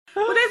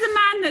Well, there's a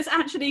man that's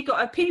actually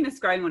got a penis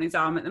growing on his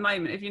arm at the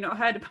moment. Have you not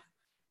heard about?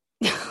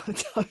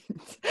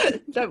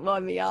 Don't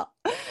wind me up.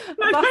 No,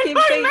 mate,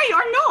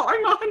 I'm not.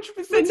 I'm 100% not.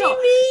 What do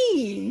you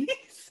mean?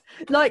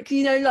 Like,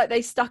 you know, like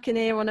they stuck an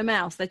ear on a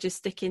mouse. They're just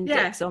sticking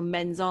dicks on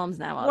men's arms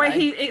now, aren't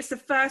they? It's the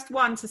first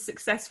one to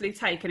successfully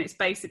take, and it's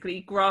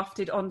basically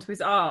grafted onto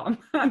his arm.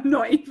 I'm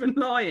not even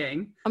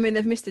lying. I mean,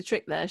 they've missed a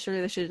trick there.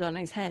 Surely they should have done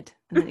his head,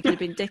 and then it could have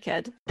been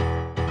dickhead.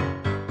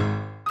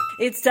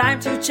 It's time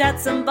to chat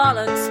some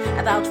bollocks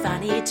about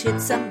Fanny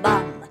tits and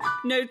bum.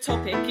 No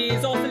topic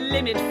is off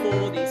limit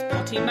for these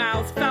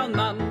potty-mouthed foul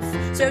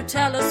mums. So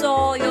tell us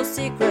all your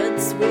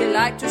secrets, we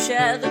like to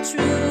share the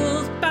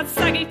truth. Bad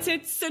saggy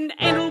tits and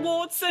anal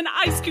warts and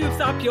ice cubes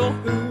up your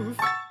hoof.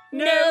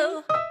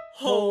 No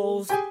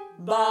holes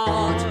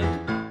barred.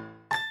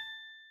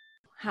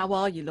 How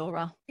are you,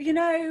 Laura? You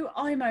know,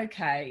 I'm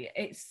okay.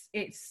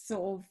 It's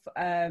sort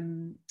of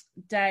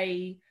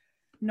day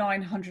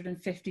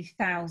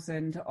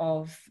 950,000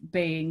 of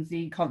being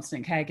the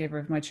constant caregiver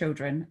of my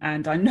children,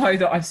 and I know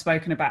that I've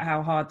spoken about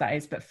how hard that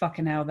is, but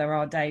fucking hell, there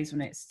are days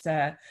when it's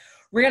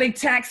really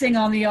taxing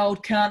on the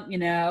old cunt, you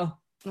know.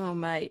 Oh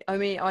mate, I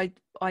mean,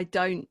 I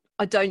don't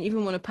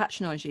even want to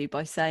patronise you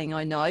by saying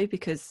I know,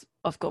 because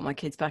I've got my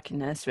kids back in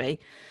nursery,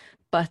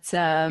 but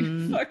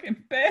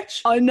fucking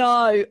bitch. I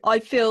know, I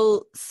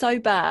feel so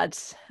bad.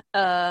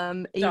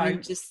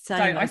 Even just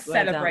saying I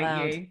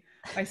celebrate you.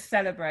 I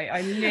celebrate.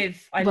 I live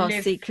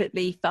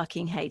secretly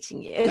fucking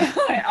hating you.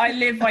 I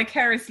live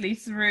vicariously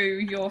through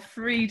your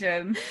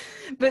freedom.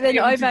 But then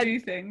I've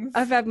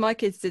had my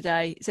kids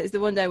today, so it's the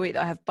one day a week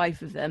that I have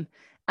both of them,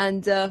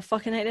 and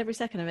fucking hate every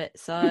second of it.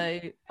 So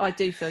I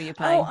do feel your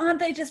pain. Oh, aren't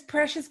they just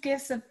precious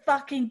gifts of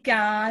fucking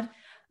God?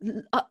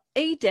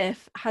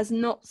 Edith has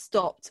not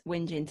stopped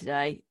whinging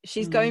today.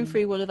 She's going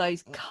through one of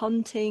those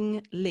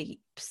cunting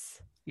leaps.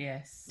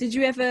 Yes. Did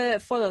you ever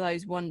follow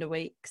those Wonder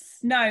Weeks?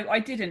 No, I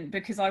didn't,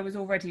 because I was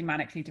already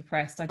manically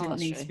depressed. I didn't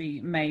need to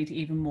be made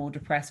even more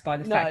depressed by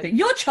the fact that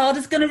your child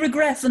is going to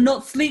regress and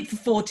not sleep for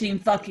 14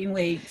 fucking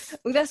weeks.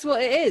 Well, that's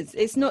what it is.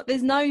 It's not.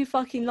 There's no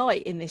fucking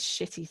light in this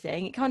shitty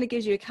thing. It kind of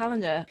gives you a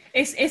calendar.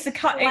 It's the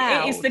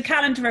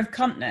calendar of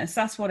cuntness.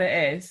 That's what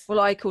it is.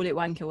 Well, I call it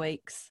Wanker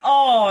Weeks.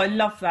 Oh, I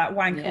love that,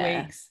 Wanker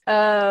Weeks.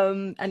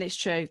 And it's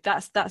true.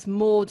 That's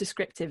more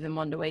descriptive than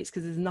Wonder Weeks,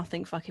 because there's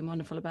nothing fucking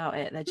wonderful about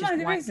it. They're just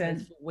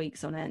wankers for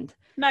weeks on end.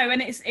 No,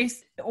 and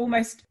it's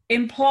almost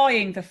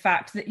implying the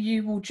fact that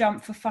you will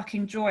jump for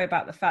fucking joy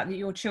about the fact that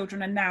your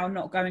children are now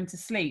not going to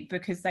sleep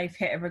because they've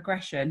hit a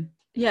regression.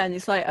 Yeah, and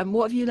it's like,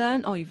 what have you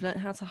learned? Oh, you've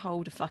learned how to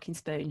hold a fucking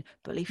spoon.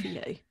 Bully for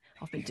you.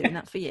 I've been doing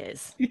that for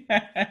years.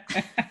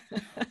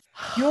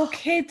 Your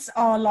kids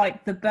are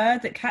like the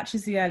bird that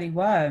catches the early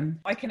worm.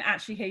 I can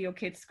actually hear your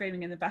kids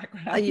screaming in the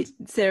background.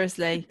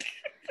 Seriously?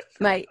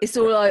 Mate, it's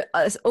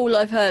all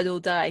I've heard all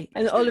day.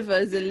 And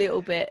Oliver's a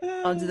little bit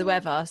under the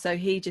weather, so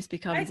he just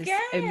becomes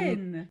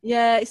again.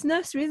 It's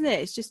nursery, isn't it?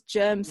 It's just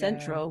germ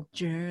central.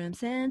 Germ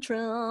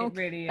central. It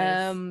really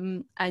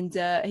is. And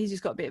he's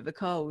just got a bit of a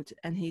cold,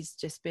 and he's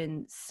just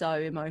been so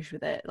emotional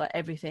with it. Like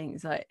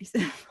everything's like,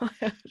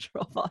 I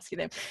Rob asking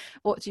him,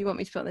 "What do you want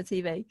me to put on the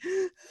TV?"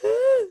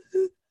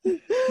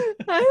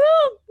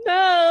 I don't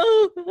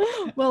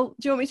know. Well,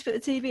 do you want me to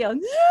put the TV on?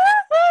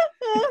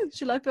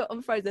 Shall I put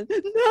on Frozen?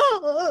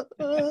 No.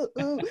 I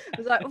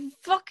was like, oh,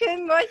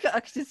 fucking my God.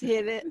 I could just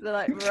hear the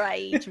like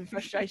rage and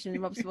frustration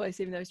in Rob's voice,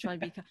 even though he's trying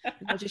to be.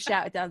 I just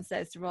shouted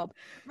downstairs to Rob,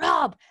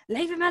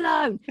 leave him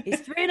alone. He's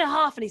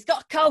 3.5 and he's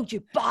got a cold,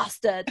 you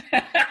bastard.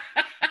 I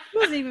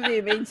wasn't even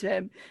being mean to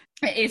him.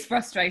 It is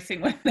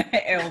frustrating when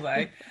they're ill,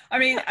 though. I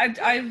mean,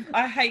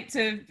 I hate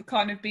to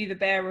kind of be the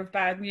bearer of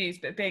bad news,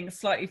 but being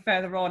slightly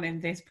further on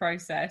in this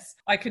process,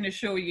 I can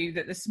assure you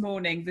that this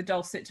morning, the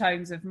dulcet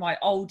tones of my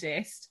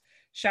oldest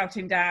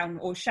shouting down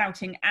or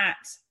shouting at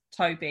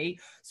Toby,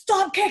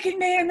 "Stop kicking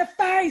me in the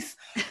face!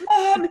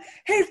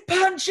 He's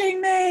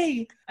punching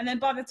me!" And then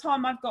by the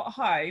time I've got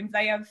home,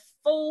 they have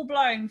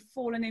full-blown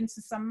fallen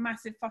into some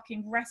massive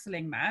fucking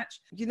wrestling match.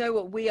 You know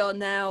what? We are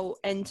now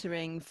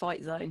entering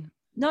fight zone.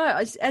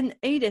 No, and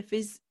Edith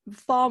is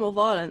far more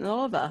violent than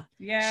Oliver.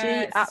 Yeah,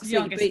 she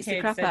absolutely beats the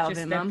crap out of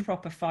him, They're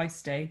proper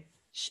feisty.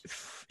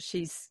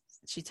 She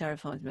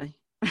terrifies me.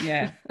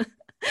 Yeah,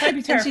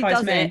 Toby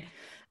terrifies me.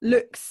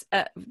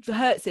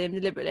 Hurts him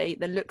deliberately,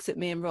 then looks at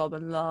me and Rob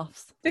and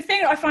laughs. The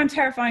thing I find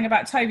terrifying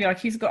about Toby, like,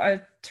 he's got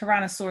a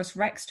Tyrannosaurus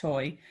Rex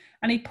toy,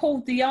 and he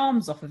pulled the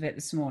arms off of it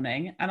this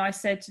morning, and I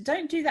said,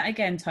 "Don't do that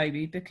again,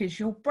 Toby, because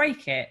you'll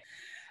break it."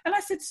 And I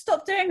said,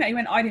 "Stop doing that." He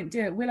went, "I didn't do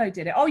it. Willow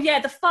did it." Oh,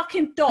 yeah, the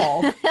fucking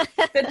dog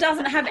that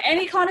doesn't have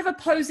any kind of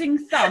opposing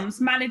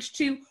thumbs managed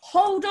to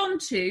hold on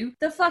to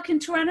the fucking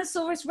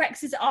Tyrannosaurus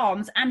Rex's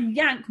arms and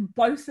yank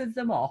both of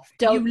them off.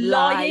 Don't you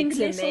lie lying to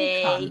little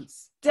me.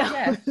 cunts.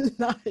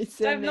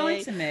 Don't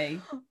lie to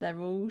me. They're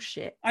all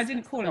shit. I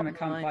didn't call him a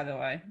cunt, by the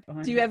way.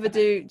 Do you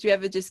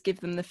ever just give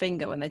them the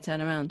finger when they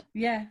turn around?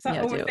 Yeah.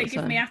 Or if they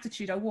give me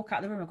attitude, I walk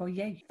out the room and go,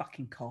 "Yeah, you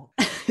fucking cock."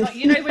 Like,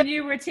 you know, when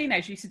you were a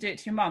teenager, you used to do it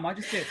to your mum. I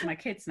just do it to my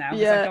kids now.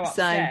 Yeah, I go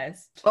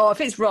upstairs. Oh,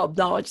 if it's Rob,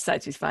 no, I just say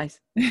it to his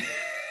face.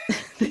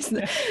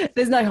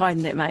 There's no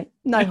hiding it, mate.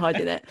 No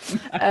hiding it.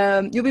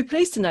 You'll be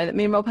pleased to know that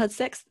me and Rob had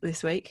sex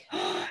this week.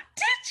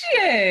 Did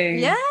you?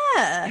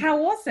 Yeah. How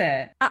was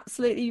it?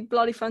 Absolutely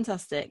bloody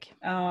fantastic.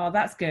 Oh,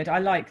 that's good. I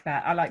like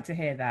that. I like to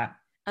hear that.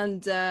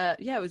 And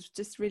it was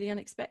just really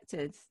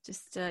unexpected.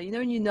 Just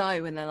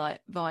when they're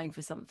like vying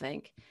for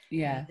something.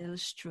 Yeah. A little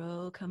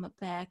stroll, come up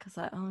there, because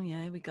like, oh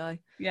yeah, here we go.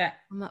 Yeah.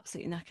 I'm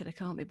absolutely knackered. I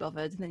can't be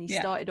bothered. And then he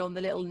started on the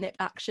little nip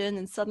action,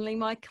 and suddenly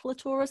my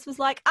clitoris was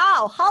like,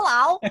 oh,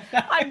 hello,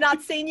 I've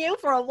not seen you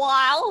for a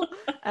while.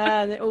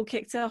 And it all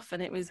kicked off,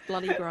 and it was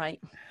bloody great.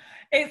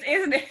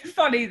 Isn't it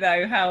funny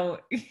though how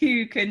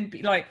you can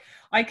be like,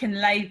 I can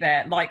lay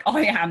there like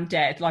I am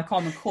dead, like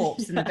I'm a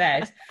corpse in the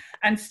bed,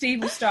 and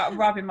Steve will start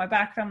rubbing my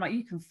back, and I'm like,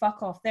 you can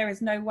fuck off. There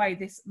is no way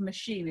this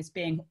machine is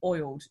being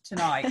oiled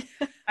tonight.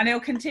 And he'll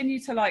continue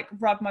to like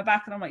rub my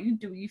back, and I'm like, you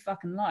do what you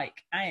fucking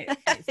like.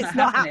 It's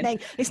not happening.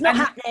 It's not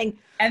happening.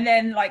 And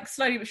then like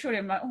slowly but surely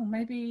I'm like, oh,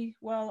 maybe,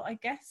 well, I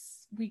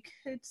guess we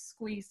could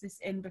squeeze this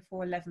in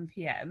before 11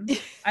 p.m.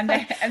 and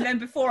then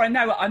before I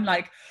know it, I'm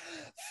like,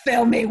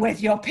 fill me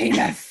with your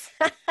penis.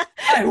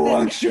 I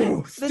want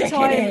you. Stick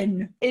it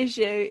in.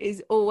 Issue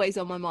is always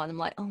on my mind. I'm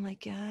like, oh my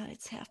god,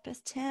 it's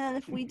 10:30.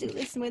 If we do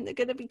this, they're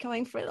going to be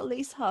going for at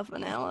least half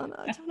an hour. And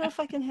I don't know if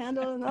I can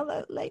handle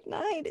another late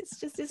night. It's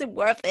just isn't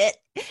worth it.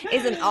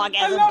 Isn't orgasm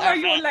I love how worth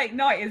your it? late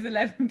night is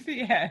 11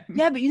 p.m.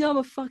 Yeah, but I'm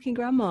a fucking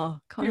grandma.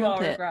 Can't You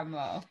help are it. a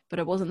grandma. But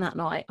it wasn't that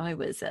night. I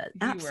was an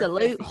You were a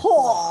absolute filthy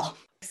whore.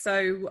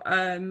 So,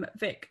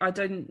 Vic, I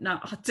didn't know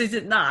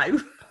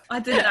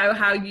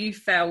how you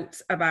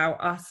felt about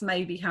us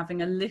maybe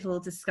having a little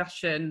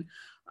discussion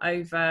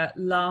over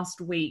last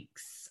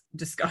week's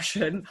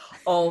discussion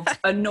of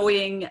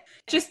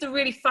just the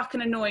really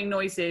fucking annoying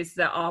noises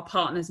that our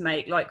partners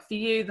make. Like for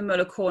you, the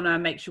Muller corner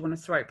makes you want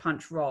to throat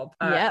punch Rob.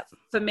 Yep.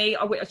 For me,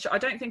 I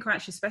don't think I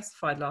actually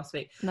specified last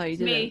week. No, you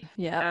didn't. Me,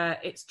 yeah.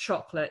 It's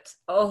chocolate.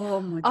 Oh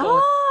my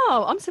god.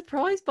 Oh, I'm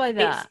surprised by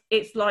that.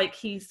 It's like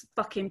he's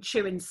fucking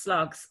chewing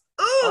slugs.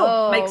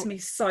 Oh, makes me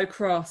so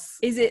cross.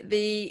 Is it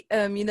the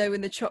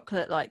when the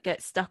chocolate like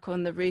gets stuck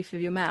on the roof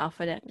of your mouth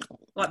and it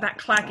like that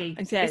claggy?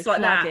 Yeah, it's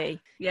like claggy.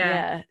 That.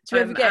 Yeah. Do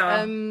you ever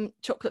get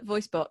chocolate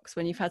voice box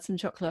when you've had some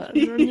chocolate?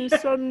 And you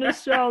suddenly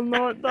sound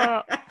like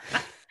that.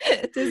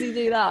 Does he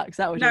do that?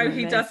 No,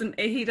 he doesn't.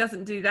 He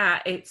doesn't do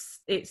that. It's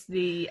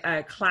the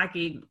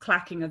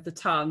clacking of the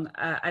tongue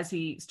as he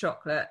eats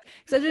chocolate.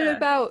 Because I don't know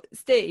about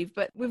Steve,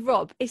 but with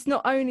Rob, it's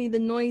not only the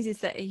noises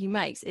that he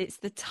makes; it's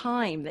the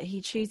time that he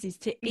chooses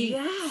to eat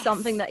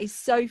something that is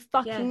so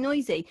fucking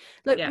noisy.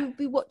 Look, we'll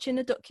be watching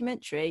a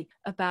documentary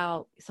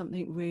about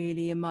something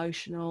really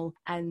emotional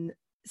and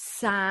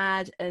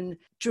sad and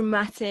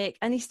dramatic,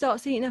 and he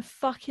starts eating a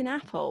fucking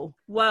apple.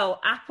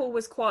 Well, apple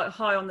was quite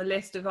high on the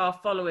list of our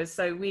followers,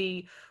 so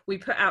we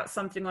put out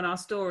something on our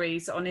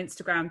stories on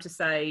Instagram to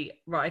say,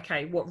 right,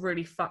 okay, what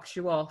really fucks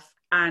you off?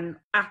 And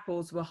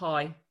apples were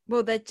high.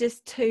 Well, they're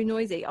just too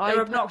noisy.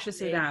 They're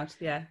obnoxiously loud.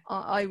 Yeah,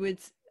 I would,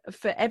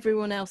 for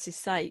everyone else's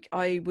sake,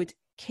 I would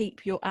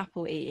keep your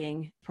apple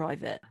eating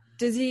private.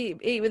 Does he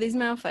eat with his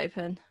mouth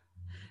open?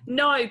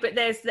 No, but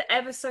there's the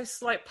ever so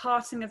slight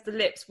parting of the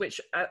lips,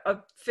 which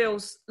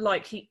feels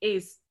like he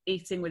is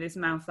eating with his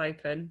mouth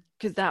open.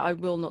 Because that I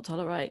will not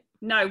tolerate.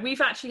 No,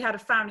 we've actually had a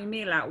family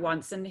meal out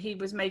once, and he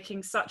was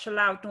making such a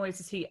loud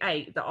noise as he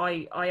ate that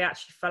I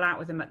actually fell out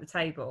with him at the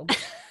table.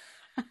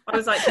 I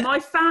was like, my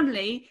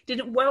family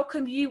didn't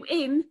welcome you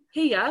in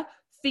here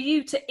for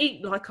you to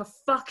eat like a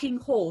fucking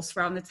horse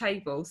round the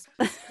tables.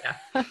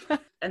 Yeah.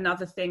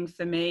 Another thing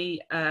for me,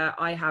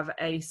 I have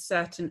a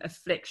certain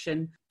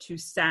affliction to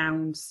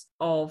sounds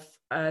of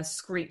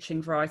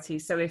screeching variety.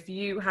 So if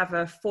you have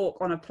a fork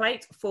on a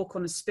plate, fork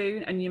on a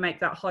spoon, and you make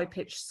that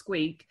high-pitched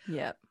squeak,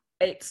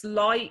 it's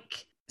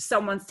like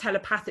someone's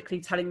telepathically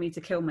telling me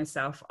to kill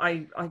myself.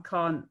 I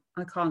can't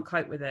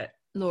cope with it.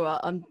 Laura,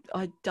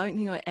 I don't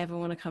think I ever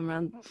want to come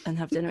around and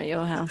have dinner at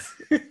your house.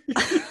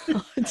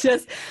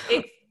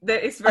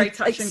 It's very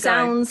touch and go. It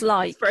sounds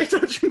like it's very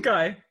touch and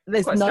go.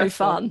 There's no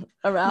fun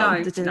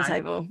around the dinner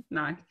table.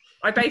 No.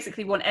 I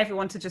basically want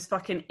everyone to just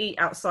fucking eat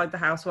outside the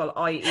house while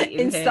I eat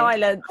in here,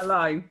 silence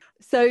alone.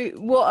 So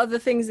what other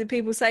things did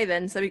people say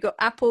then? So we got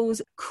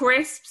apples,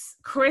 crisps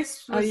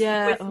was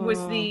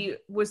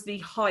the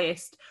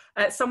highest.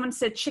 Someone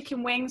said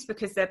chicken wings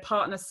because their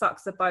partner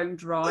sucks the bone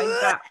dry.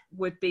 That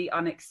would be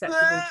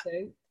unacceptable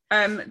too.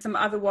 Some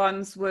other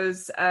ones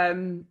was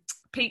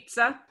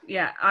pizza.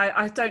 Yeah,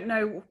 I don't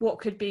know what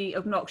could be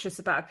obnoxious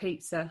about a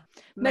pizza.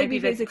 Maybe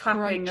the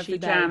clapping of the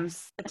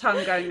jams, the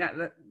tongue going at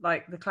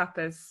the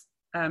clappers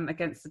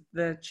against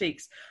the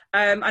cheeks.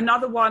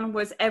 Another one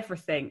was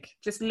everything.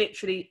 Just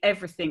literally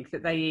everything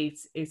that they eat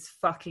is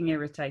fucking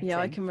irritating. Yeah,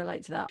 I can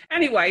relate to that.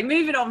 Anyway,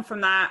 moving on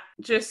from that,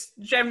 just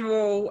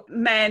general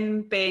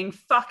men being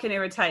fucking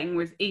irritating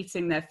with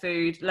eating their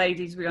food.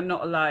 Ladies, we are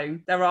not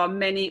alone. There are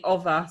many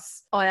of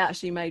us. I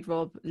actually made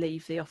Rob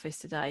leave the office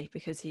today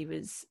because he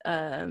was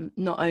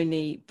not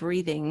only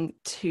breathing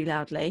too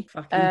loudly.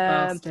 Fucking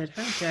bastard.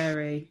 How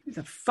dare he? Who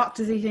the fuck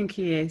does he think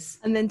he is?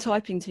 And then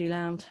typing too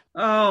loud.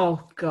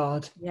 Oh, God.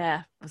 God.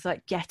 Yeah, I was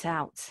like, get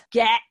out.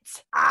 Get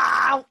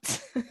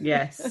out.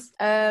 Yes.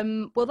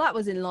 Well, that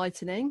was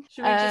enlightening.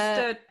 Should we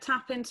just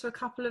tap into a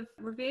couple of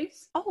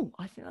reviews? Oh,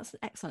 I think that's an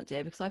excellent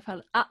idea because I've had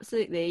an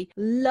absolutely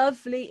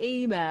lovely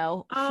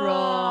email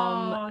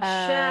from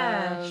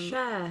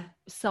share.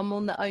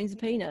 someone that owns a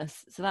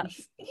penis. So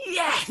that's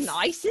Yes,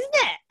 nice, isn't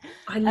it?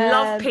 I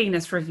love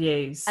penis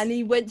reviews. And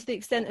he went to the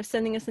extent of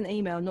sending us an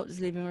email, not just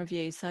leaving a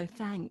review. So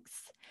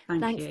thanks.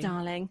 Thanks, you.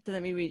 darling. So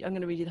let me read. I'm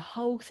going to read you the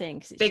whole thing.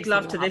 It's Big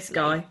love to this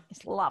guy.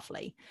 It's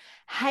lovely.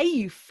 Hey,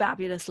 you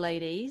fabulous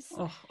ladies.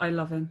 Oh, I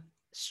love him.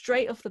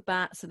 Straight off the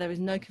bat, so there is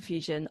no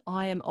confusion,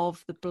 I am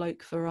of the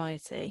bloke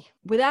variety.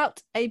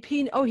 Without a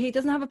penis... Oh, he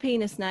doesn't have a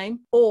penis name.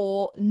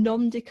 Or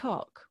nom de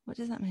coq. What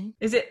does that mean?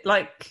 Is it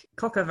like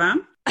coq au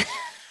vin?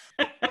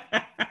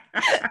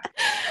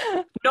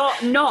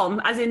 Not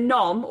nom, as in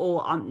nom,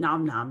 or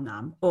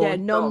nom. Or yeah,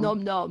 nom.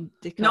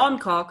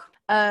 Non-coq.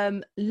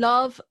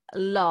 Love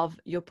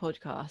your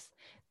podcast.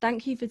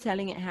 Thank you for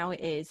telling it how it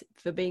is,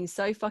 for being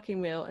so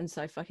fucking real and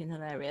so fucking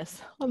hilarious.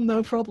 Oh,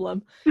 no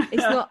problem. It's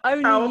not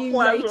only you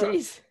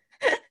ladies.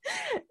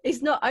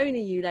 It's not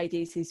only you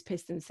ladies who's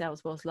pissed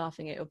themselves whilst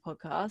laughing at your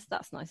podcast.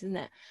 That's nice, isn't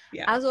it?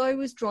 Yeah. As I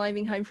was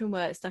driving home from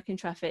work, stuck in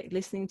traffic,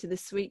 listening to the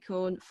sweet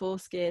corn,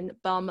 foreskin,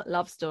 bum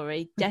love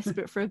story,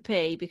 desperate for a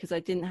pee because I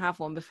didn't have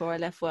one before I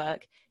left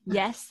work.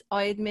 Yes,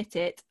 I admit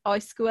it. I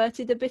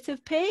squirted a bit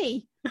of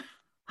pee.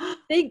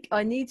 Think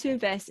I need to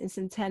invest in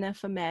some tenor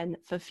for men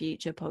for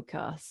future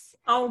podcasts.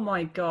 Oh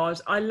my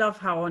God. I love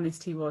how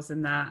honest he was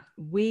in that.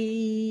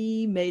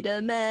 We made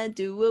a man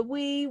do a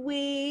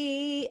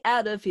wee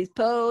out of his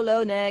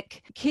polo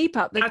neck. Keep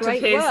up the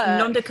great work. Out of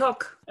his nom de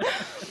coq.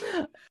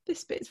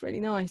 This bit's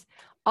really nice.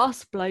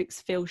 Us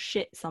blokes feel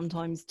shit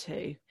sometimes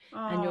too.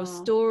 Aww. And your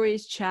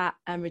stories, chat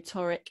and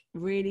rhetoric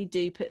really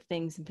do put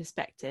things in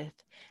perspective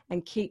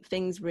and keep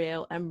things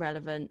real and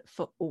relevant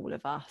for all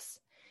of us.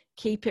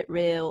 Keep it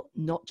real,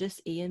 not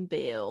just Ian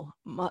Beale.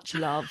 Much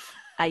love,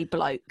 a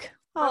bloke.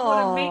 I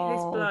want to meet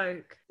this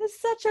bloke. That's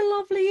such a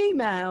lovely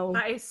email.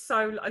 That is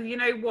so... You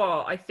know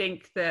what? I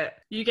think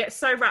that you get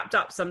so wrapped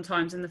up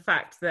sometimes in the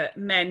fact that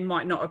men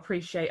might not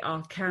appreciate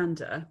our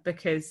candour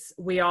because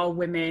we are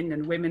women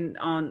and women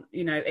aren't,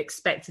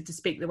 expected to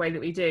speak the way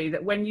that we do,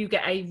 that when you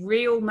get a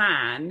real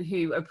man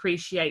who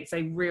appreciates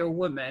a real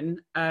woman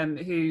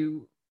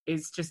who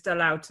is just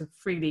allowed to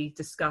freely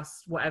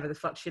discuss whatever the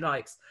fuck she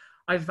likes...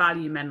 I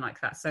value men like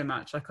that so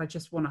much. Like, I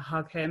just want to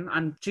hug him.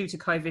 And due to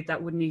COVID,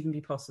 that wouldn't even be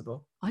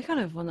possible. I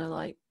kind of want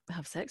to,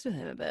 have sex with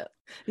him a bit.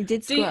 He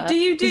did squirt. Do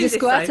you do this,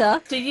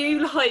 though? Do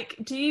you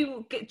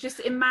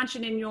just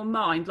imagine in your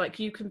mind,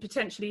 you can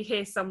potentially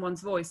hear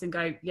someone's voice and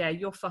go, yeah,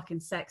 you're fucking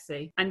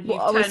sexy. And I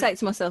always say it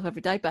to myself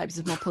every day, babes,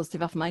 with my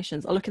positive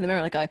affirmations. I look in the mirror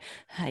and I go,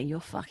 hey, you're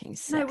fucking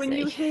sexy. No, when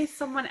you hear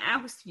someone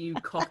else, you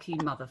cocky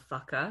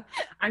motherfucker,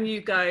 and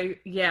you go,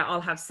 yeah, I'll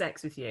have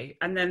sex with you.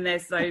 And then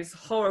there's those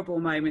horrible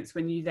moments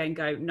when you then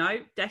go, no,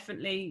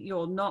 definitely you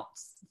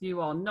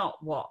are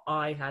not what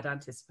I had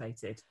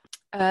anticipated.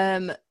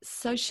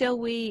 So shall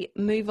we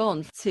move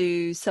on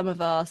to some of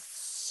our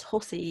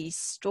saucy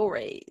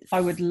stories?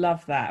 I would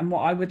love that. And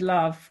what I would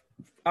love,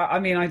 I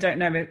mean, I don't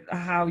know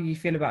how you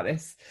feel about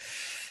this.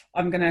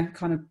 I'm going to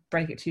kind of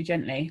break it to you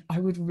gently. I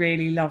would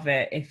really love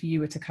it if you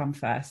were to come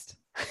first.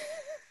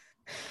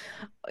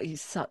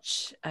 It's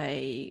such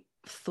a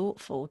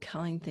thoughtful,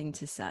 kind thing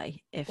to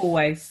say. If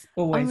always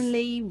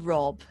only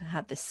Rob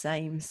had the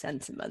same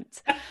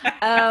sentiment.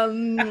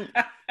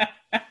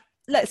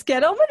 Let's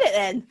get on with it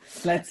then.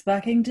 Let's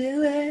fucking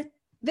do it.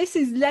 This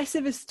is less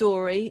of a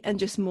story and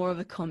just more of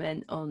a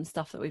comment on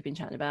stuff that we've been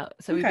chatting about.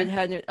 So we've been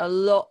having a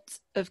lot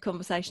of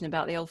conversation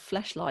about the old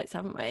fleshlights,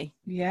 haven't we?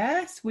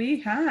 Yes, we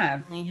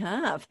have. We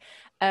have.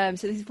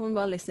 So this is from one of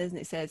our listeners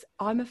and it says,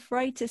 I'm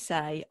afraid to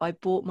say I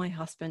bought my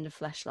husband a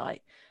fleshlight.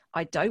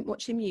 I don't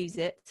watch him use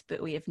it,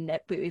 but we've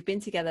been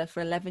together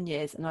for 11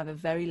 years and I have a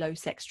very low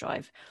sex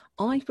drive.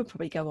 I could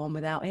probably go on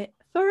without it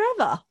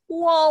forever.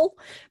 Lol.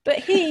 But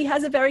he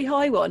has a very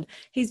high one.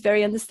 He's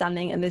very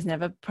understanding and there's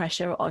never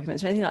pressure or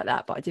arguments or anything like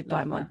that, but I did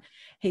buy him one.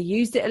 He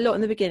used it a lot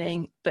in the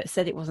beginning, but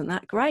said it wasn't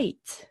that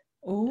great.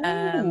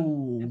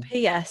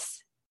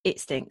 P.S. It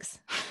stinks.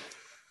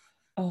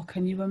 Oh,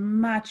 can you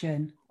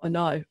imagine? I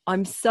know.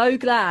 I'm so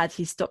glad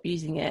he stopped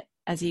using it,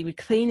 as he would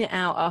clean it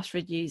out after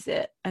he'd used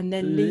it and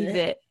then leave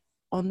it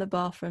on the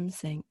bathroom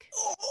sink.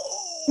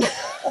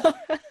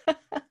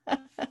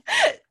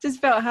 Just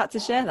felt I had to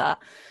share that.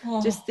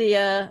 Just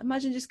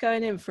imagine just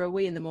going in for a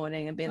wee in the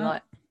morning and being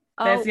like,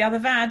 there's the other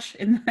vag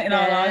in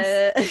our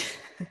lives.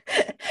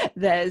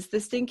 There's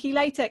the stinky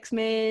latex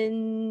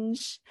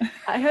minge.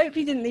 I hope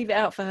he didn't leave it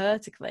out for her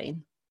to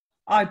clean.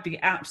 I'd be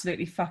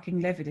absolutely fucking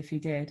livid if he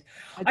did.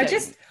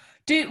 Does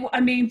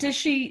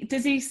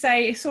he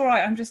say it's all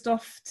right, I'm just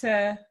off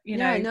to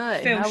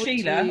Phil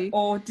Sheila,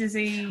 or does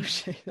he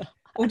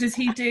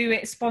do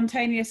it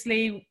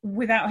spontaneously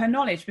without her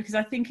knowledge? Because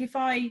I think if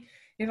I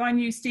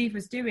knew Steve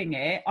was doing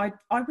it, I'd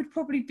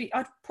probably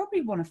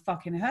want to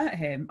fucking hurt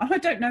him. And I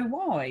don't know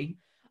why.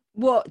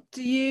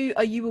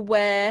 Are you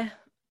aware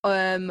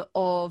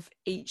of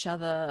each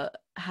other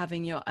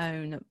having your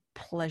own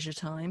pleasure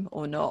time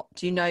or not?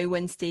 Do you know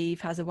when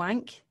Steve has a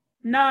wank?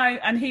 No,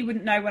 and he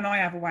wouldn't know when I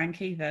have a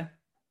wank either.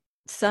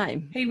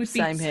 Same. He would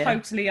Same be here.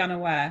 totally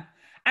unaware.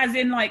 As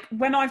in, like,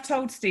 when I've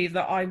told Steve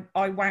that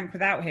I wank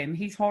without him,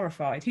 he's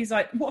horrified. He's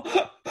like, what?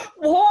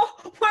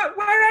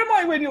 Where am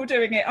I when you're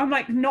doing it? I'm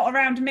like, not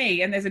around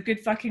me. And there's a good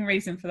fucking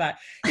reason for that.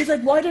 He's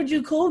like, why don't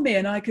you call me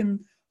and I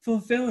can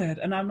fulfill it?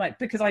 And I'm like,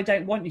 because I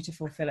don't want you to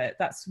fulfill it.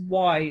 That's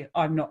why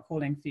I'm not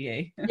calling for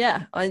you.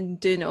 Yeah, I'm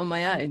doing it on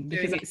my own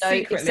because Doing it I know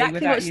secretly exactly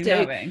without what you to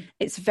do. knowing.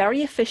 It's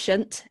very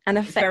efficient and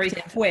It's very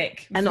effective.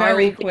 quick. And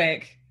Very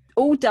quick.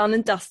 All done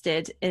and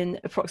dusted in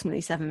approximately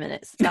 7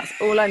 minutes. That's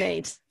all I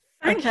need.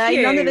 Thank Okay,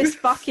 you. none of this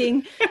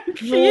fucking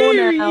drawn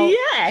out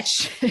Yes.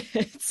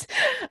 shit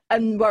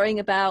and worrying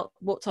about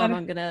what time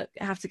I'm gonna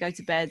have to go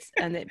to bed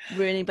and it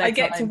ruining bedtime. I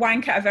get to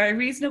wank at a very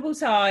reasonable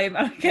time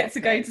and I get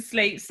to go to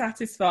sleep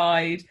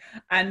satisfied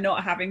and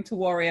not having to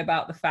worry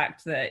about the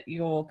fact that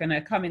you're going to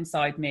come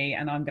inside me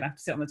and I'm going to have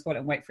to sit on the toilet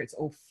and wait for it to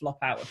all flop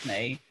out of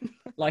me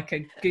like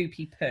a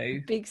goopy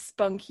poo. Big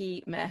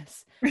spunky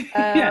mess.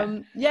 Yeah.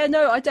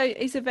 No, I don't.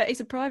 It's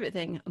a private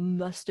thing.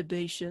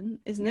 Masturbation,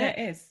 isn't it? Yeah,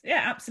 it is.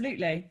 Yeah,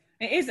 absolutely.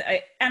 It is.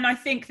 And I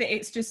think that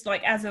it's just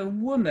like, as a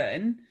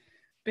woman,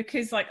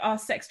 because like our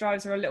sex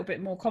drives are a little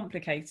bit more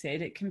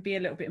complicated, it can be a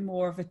little bit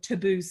more of a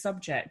taboo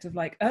subject of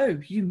like, oh,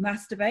 you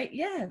masturbate?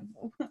 Yeah.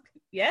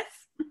 Yes.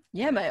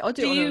 Yeah, mate. I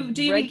do it on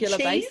do a you regular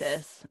eat cheese?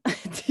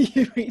 basis. Do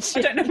you eat cheese?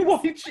 I don't know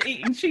why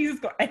eating cheese has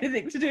got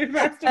anything to do with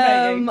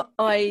masturbating.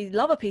 I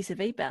love a piece of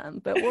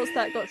EBAM, but what's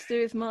that got to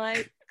do with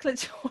my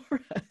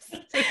clitoris?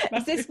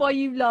 Is this why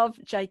you love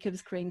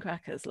Jacob's cream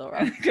crackers,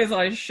 Laura? Because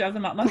I shove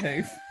them up my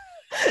hoof.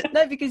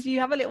 No, because you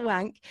have a little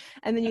wank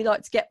and then you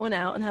like to get one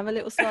out and have a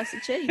little slice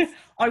of cheese.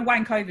 I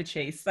wank over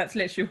cheese. That's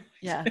literally what I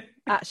Yeah, do.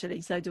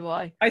 actually, so do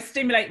I. I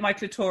stimulate my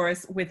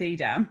clitoris with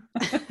Edam.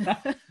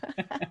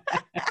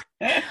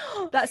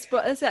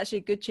 That's actually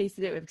a good cheese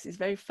to do it with because it's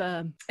very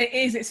firm. It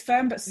is. It's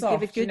firm but soft.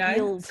 Give a good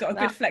yield. It's got a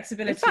good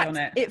flexibility In fact, on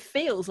it. It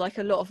feels like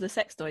a lot of the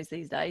sex toys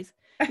these days.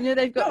 You know,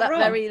 they've got Not that wrong.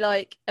 very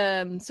like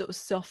sort of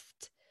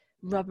soft,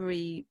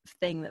 rubbery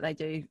thing that they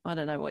do. I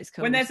don't know what it's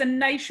called. When there's a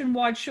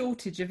nationwide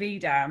shortage of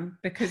Edam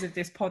because of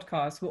this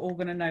podcast, we're all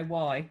going to know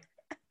why.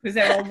 Because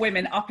there are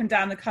women up and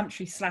down the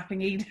country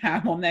slapping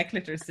Edam on their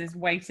clitorises,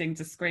 waiting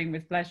to scream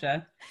with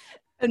pleasure.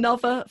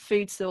 Another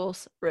food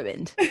source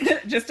ruined.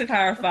 Just to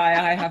clarify,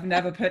 I have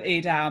never put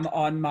Edam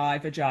on my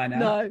vagina.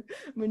 No,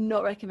 we're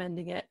not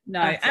recommending it.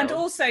 No. And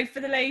also for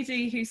the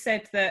lady who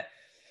said that,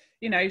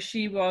 you know,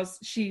 she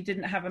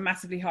didn't have a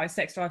massively high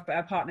sex drive, but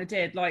her partner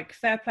did. Like,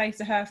 fair play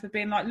to her for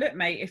being like, look,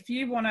 mate, if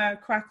you want to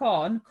crack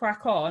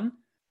on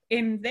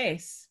in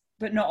this,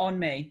 but not on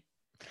me.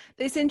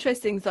 It's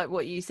interesting, it's like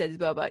what you said as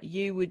well, about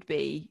you would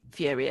be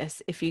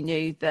furious if you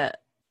knew that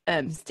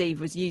Steve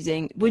was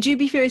using. Would you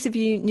be furious if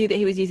you knew that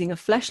he was using a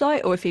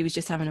fleshlight or if he was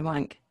just having a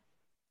wank?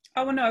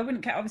 Oh, well, no, I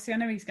wouldn't care. Obviously, I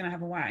know he's going to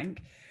have a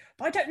wank,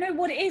 but I don't know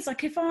what it is.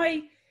 Like, if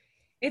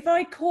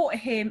I caught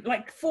him,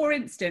 like, for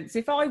instance,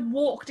 if I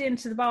walked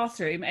into the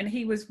bathroom and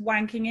he was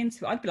wanking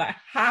into it, I'd be like,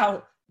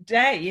 how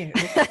dare you?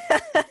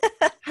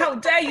 How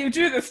dare you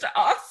do this to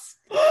us?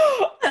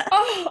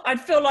 Oh, I'd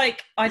feel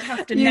like I'd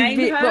have to name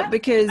her. What,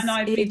 because and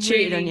I'd he be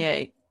cheated on really-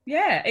 you?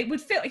 Yeah, it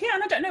would feel, yeah,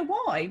 and I don't know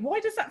why. Why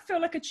does that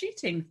feel like a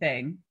cheating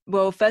thing?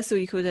 Well, first of all,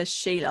 you called her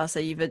Sheila, so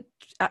you've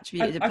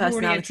attributed a I've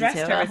already personality addressed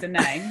to her her. as a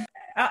name.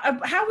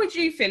 How would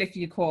you feel if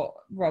you caught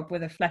Rob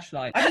with a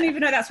fleshlight? I don't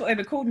even know that's what they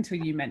were called until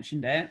you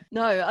mentioned it.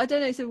 No, I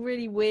don't know. It's a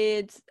really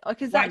weird,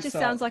 because that Wank just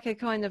sock. sounds like a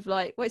kind of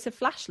like, well, it's a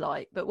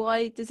flashlight, but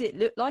why does it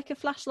look like a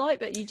flashlight?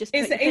 But you just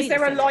Is put your there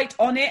penis a in light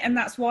on it and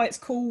that's why it's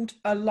called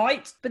a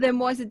light? But then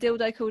why is a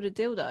dildo called a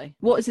dildo?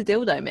 What does a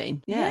dildo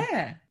mean?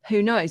 Yeah.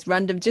 Who knows?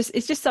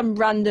 It's just some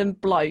random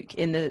bloke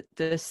in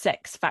the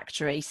sex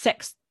toy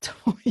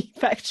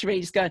factory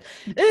just going,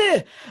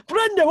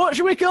 Brenda, what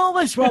should we call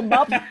this one,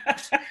 Bob?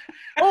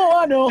 Oh,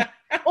 I know.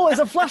 Oh, there's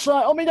a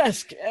flashlight on my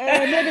desk.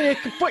 Maybe you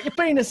could put your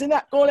penis in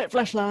that, call it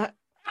flashlight.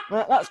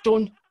 Right, that's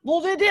done.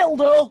 Bloody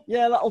dildo.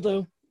 Yeah, that'll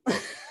do.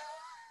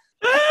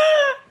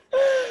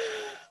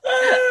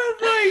 Oh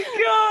my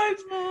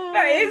god,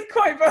 that is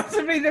quite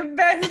possibly the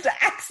best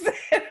accent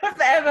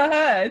I've ever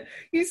heard.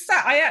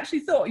 I actually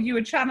thought you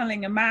were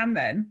channeling a man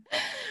then.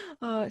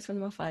 Oh, it's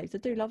one of my faves. I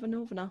do love a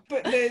northerner.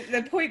 But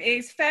the point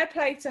is, fair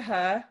play to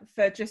her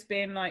for just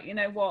being like, you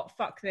know what,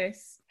 fuck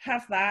this,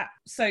 have that,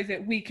 so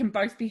that we can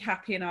both be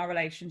happy in our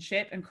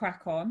relationship and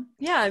crack on.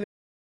 Yeah.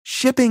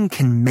 Shipping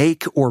can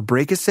make or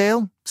break a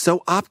sale, so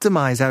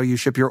optimize how you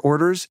ship your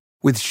orders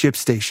with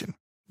ShipStation.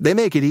 They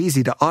make it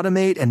easy to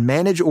automate and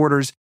manage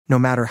orders no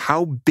matter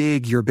how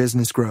big your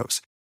business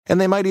grows. And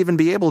they might even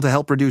be able to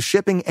help reduce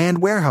shipping and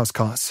warehouse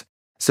costs.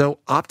 So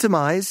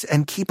optimize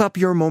and keep up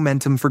your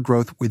momentum for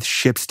growth with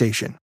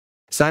ShipStation.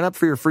 Sign up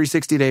for your free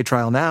 60-day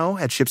trial now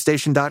at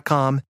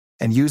ShipStation.com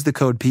and use the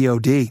code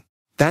POD.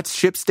 That's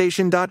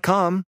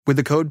ShipStation.com with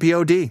the code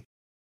POD.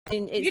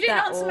 It's you didn't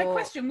that answer my or-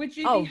 question. Would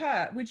you Oh. be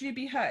hurt? Would you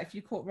be hurt if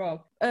you caught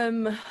Rob?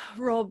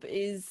 Rob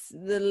is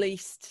the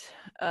least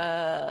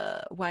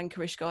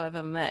wankerish guy I've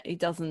ever met. I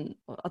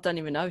don't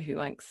even know who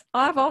wanks.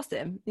 I've asked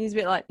him. He's a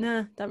bit like,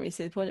 nah, don't really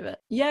see the point of it.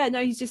 Yeah,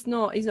 no, he's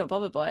not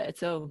bothered by it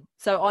at all.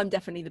 So I'm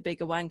definitely the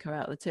bigger wanker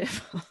out of the two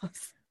of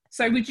us.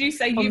 So would you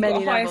say you've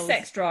got a higher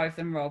sex drive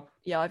than Rob?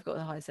 Yeah, I've got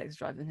the higher sex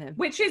drive than him.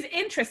 Which is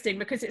interesting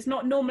because it's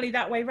not normally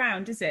that way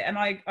round, is it? And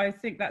I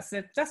think that's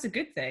a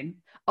good thing.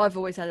 I've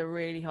always had a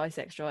really high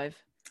sex drive.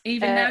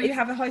 Even now you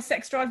have a high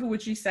sex drive, or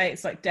would you say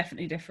it's like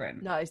definitely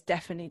different? No, it's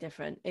definitely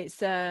different.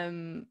 It's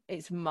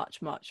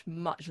much, much,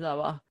 much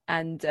lower.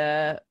 And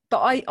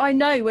but I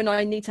know when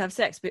I need to have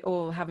sex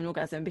or have an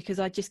orgasm because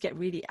I just get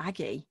really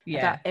aggy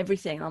about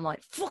everything. I'm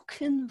like,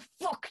 fucking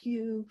fuck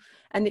you.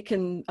 And it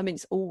can, I mean,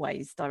 it's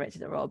always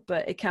directed at Rob,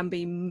 but it can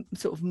be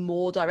sort of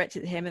more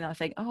directed at him. And I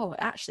think, oh,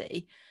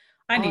 actually,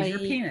 I need your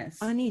penis.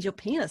 I need your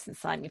penis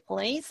inside me,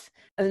 please.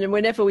 And then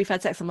whenever we've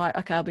had sex, I'm like,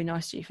 okay, I'll be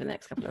nice to you for the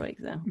next couple of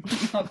weeks now.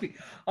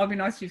 I'll be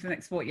nice to you for the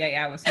next 48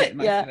 hours. Make the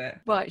most of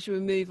it. Right, should we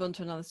move on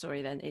to another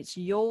story then? It's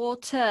your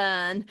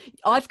turn.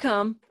 I've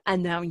come,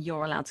 and now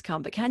you're allowed to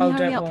come. But can you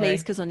hurry up,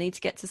 please? Because I need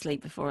to get to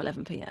sleep before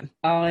 11 p.m.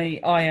 I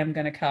am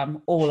going to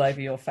come all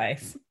over your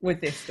face with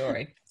this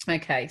story.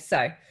 Okay,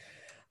 so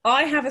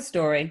I have a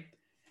story.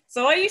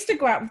 So I used to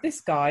go out with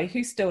this guy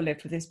who still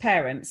lived with his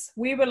parents.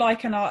 We were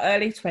like in our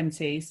early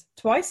 20s.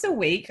 Twice a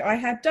week, I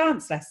had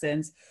dance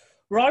lessons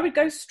where I would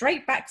go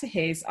straight back to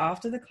his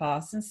after the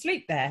class and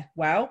sleep there.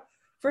 Well,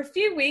 for a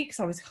few weeks,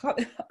 I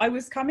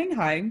was coming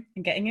home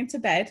and getting into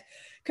bed,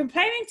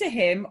 complaining to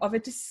him of a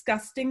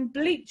disgusting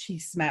bleachy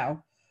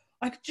smell.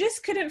 I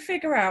just couldn't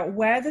figure out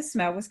where the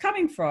smell was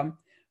coming from.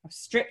 I've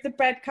stripped the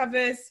bed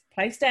covers,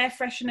 placed air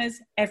fresheners,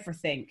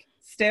 everything.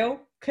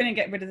 Still couldn't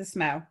get rid of the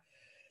smell.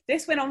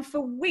 This went on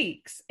for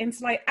weeks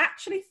until I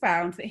actually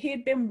found that he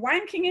had been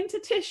wanking into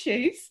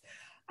tissues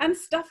and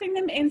stuffing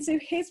them into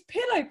his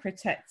pillow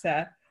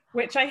protector,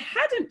 which I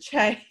hadn't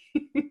changed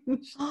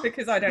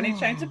because I'd only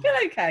changed a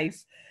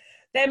pillowcase.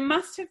 There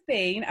must have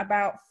been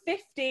about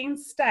 15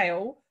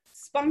 stale,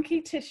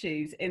 spunky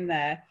tissues in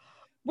there,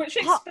 which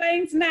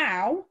explains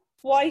now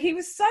why he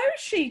was so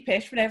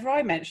sheepish whenever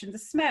I mentioned the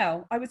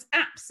smell. I was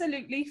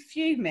absolutely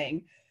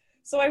fuming.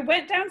 So I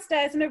went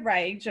downstairs in a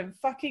rage and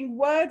fucking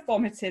word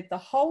vomited the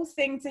whole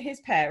thing to his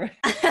parents.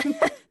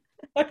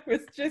 I was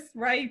just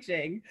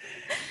raging.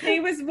 He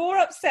was more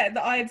upset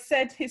that I had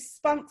said his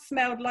spunk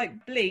smelled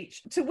like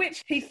bleach, to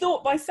which he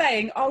thought by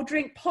saying, I'll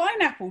drink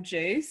pineapple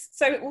juice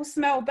so it will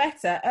smell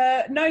better.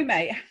 No,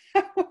 mate.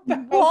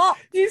 What?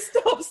 You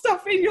stop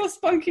stuffing your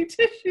spunky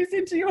tissues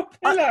into your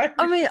pillow.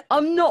 I mean,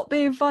 I'm not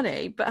being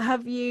funny, but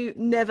have you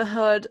never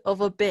heard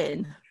of a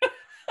bin?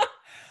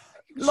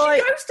 She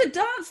goes to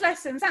dance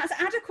lessons. That's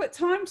adequate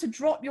time to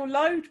drop your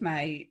load,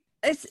 mate.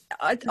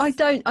 I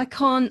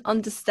can't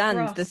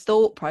understand the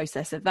thought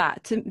process of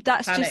that.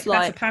 That's panic. just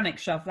like that's a panic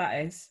shove,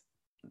 that is.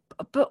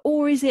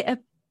 Or is it a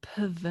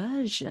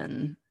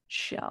perversion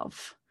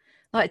shove?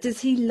 Like,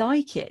 does he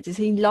like it? Does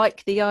he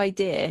like the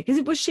idea?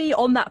 Because was she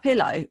on that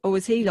pillow or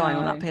was he lying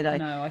on that pillow?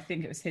 No, I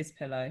think it was his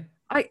pillow.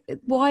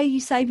 Why are you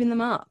saving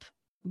them up?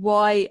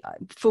 Why?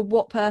 For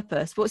what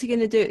purpose? What's he going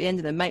to do at the end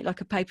of them? Make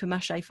like a paper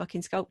mache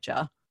fucking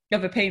sculpture?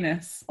 Of a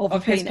penis.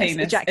 Of his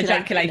penis.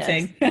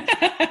 Ejaculating.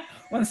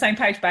 We're on the same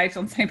page, babes,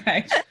 on the same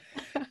page.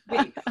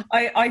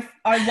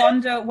 I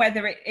wonder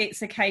whether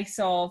it's a case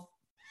of,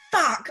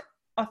 fuck,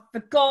 I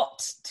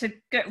forgot to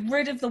get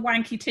rid of the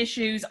wanky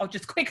tissues. I'll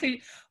just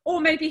quickly,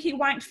 or maybe he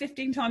wanked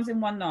 15 times in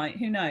one night.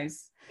 Who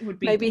knows? It would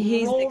be maybe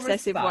he's an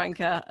excessive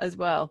wanker as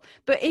well.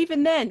 But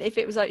even then, if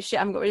it was like, shit,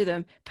 I haven't got rid of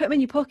them, put them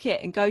in your pocket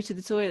and go to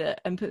the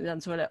toilet and put them down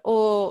the toilet,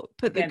 or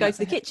go to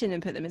the kitchen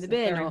and put them in the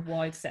bin. Very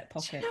wide set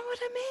pocket. Do you know what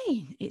I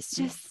mean? It's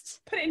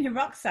just put it in your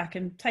rucksack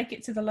and take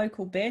it to the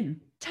local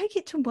bin. Take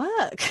it to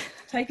work.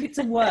 Take it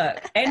to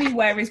work.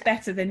 Anywhere is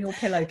better than your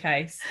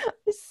pillowcase.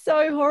 It's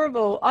so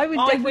horrible. I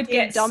would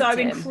get so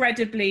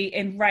incredibly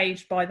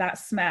enraged by that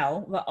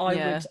smell that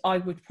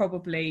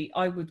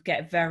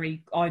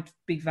I'd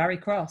be very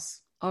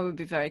cross. I would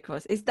be very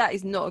cross. That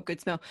is not a good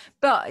smell.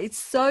 But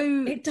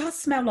it does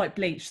smell like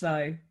bleach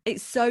though.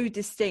 It's so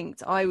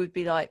distinct. I would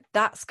be like,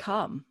 that's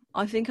cum.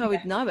 I think I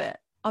would know it.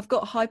 I've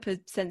got a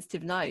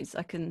hypersensitive nose.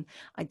 I can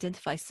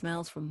identify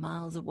smells from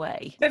miles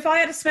away. But if I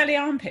had a smelly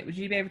armpit, would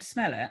you be able to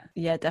smell it?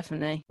 Yeah,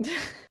 definitely.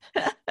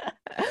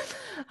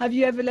 Have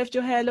you ever left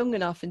your hair long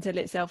enough until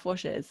it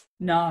self-washes?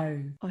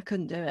 No. I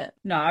couldn't do it.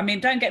 No, I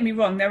mean, don't get me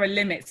wrong. There are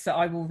limits that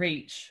I will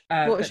reach.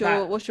 What's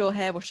your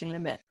hair washing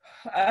limit?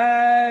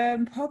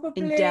 Probably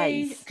in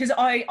days, because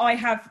I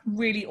have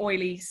really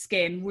oily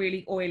skin,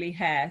 really oily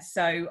hair.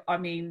 So, I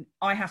mean,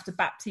 I have to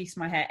Baptiste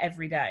my hair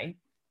every day.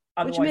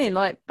 Otherwise... What do you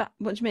mean?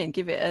 What do you mean?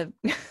 Give it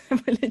a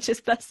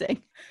religious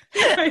blessing?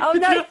 Oh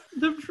no!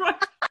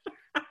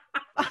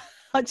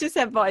 I just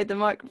invited the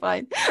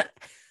microphone.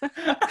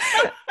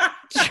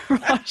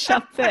 Dry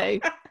shampoo.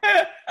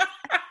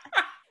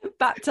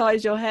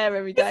 Baptise your hair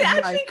every day. Is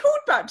it actually called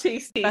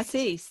Baptiste?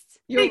 Baptiste.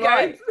 You're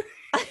right.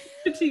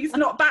 she's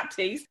not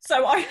Baptiste.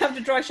 So I have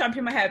the dry shampoo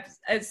in my hair.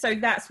 So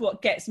that's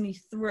what gets me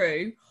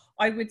through.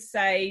 I would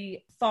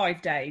say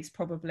 5 days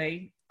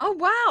probably. Oh,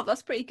 wow.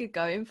 That's pretty good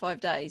going, 5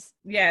 days.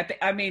 Yeah, but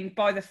I mean,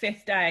 by the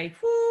 5th day,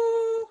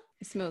 whoo.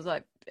 It smells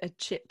like a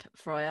chip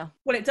fryer.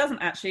 Well, it doesn't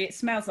actually. It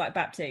smells like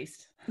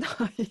Baptiste.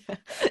 Yeah.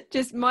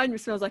 Just mine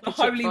smells like The a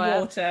chip holy fryer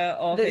water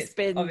of that's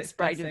been of its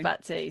sprayed blessing. with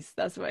Baptiste.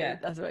 That's what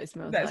it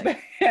smells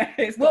like.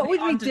 It's What got would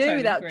the we do undertone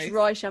without of grease.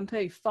 dry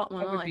shampoo? Fuck my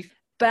That would life. be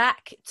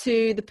Back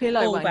to the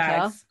pillow ball wanker.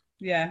 bags.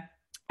 Yeah.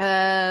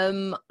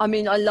 I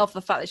mean, I love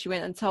the fact that she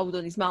went and told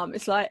on his mum.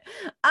 It's like,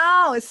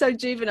 oh, it's so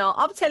juvenile.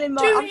 I'm telling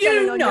Do telling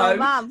you on know your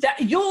mum.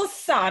 that your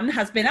son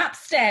has been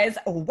upstairs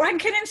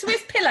wanking into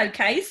his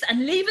pillowcase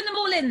and leaving them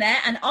all in there,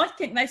 and I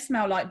think they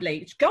smell like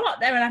bleach? Go up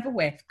there and have a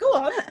whiff. Go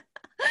on.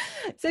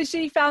 So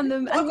she found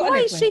them. What And have I got why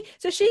to is live she?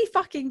 So she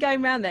fucking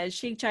going round there and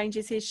she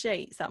changes his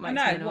sheets. That I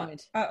makes me know.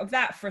 annoyed. Of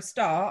that for a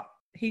start,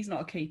 he's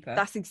not a keeper.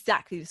 That's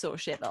exactly the sort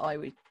of shit that I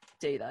would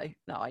do, though.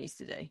 That I used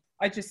to do.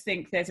 I just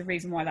think there's a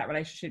reason why that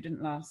relationship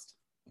didn't last.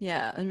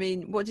 Yeah, I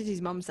mean, what did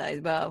his mum say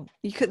as well?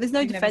 There's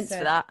no He never defence for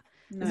said. that.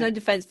 No. There's no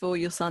defence for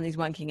your son is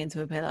wanking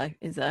into a pillow,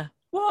 is there?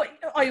 Well,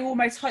 I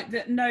almost hope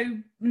that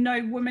no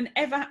woman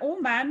ever, or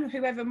man,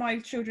 whoever my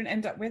children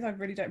end up with, I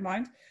really don't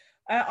mind.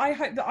 I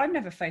hope that I'm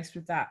never faced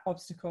with that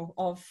obstacle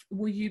of,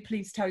 will you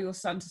please tell your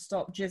son to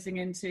stop jizzing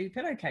into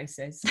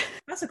pillowcases?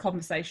 That's a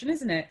conversation,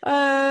 isn't it?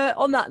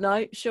 On that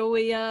note, shall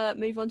we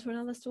move on to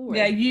another story?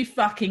 Yeah, you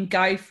fucking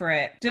go for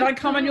it. Did I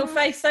come on your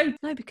face though?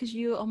 No, because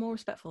you are more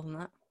respectful than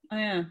that. Oh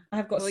yeah,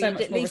 I've got Well, so you'd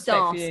much at more least respect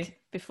ask for you.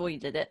 before you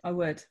did it. I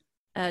would.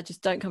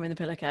 Just don't come in the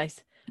pillowcase.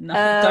 No,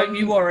 don't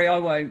you worry, I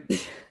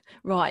won't.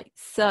 Right,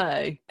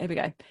 so here we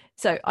go.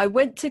 So I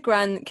went to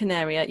Gran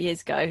Canaria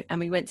years ago and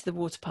we went to the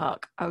water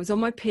park. I was on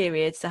my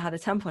period, so I had a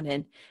tampon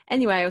in.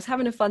 Anyway, I was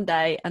having a fun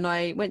day and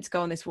I went to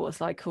go on this water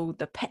slide called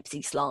the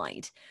Pepsi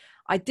slide.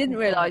 I didn't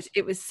realise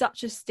it was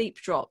such a steep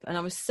drop and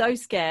I was so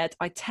scared.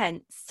 I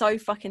tensed so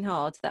fucking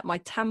hard that my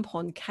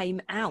tampon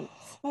came out.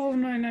 Oh,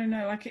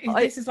 no.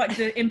 This is like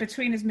the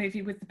In-Betweeners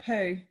movie with the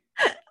poo.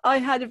 I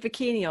had a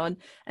bikini on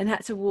and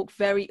had to walk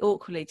very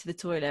awkwardly to the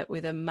toilet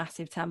with a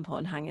massive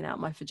tampon hanging out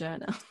my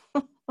vagina.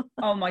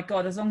 Oh my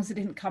God, as long as it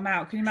didn't come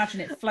out. Can you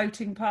imagine it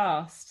floating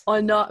past? I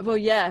know. Well,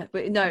 yeah,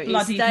 but no,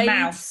 Bloody it stayed,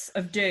 mouse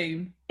of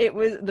doom. It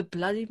was the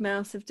bloody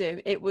mouse of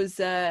doom. It was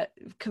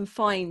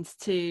confined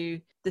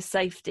to the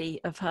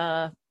safety of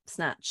her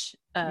snatch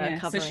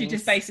So she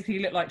just basically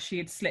looked like she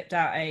had slipped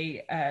out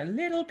a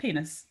little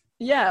penis.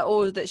 Yeah,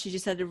 or that she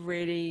just had a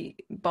really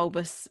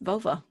bulbous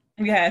vulva.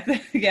 Yeah,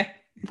 yeah.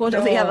 One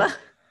or the other.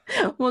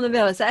 One or the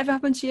other. Has that ever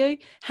happened to you?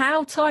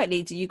 How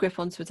tightly do you grip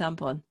onto a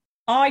tampon?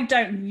 I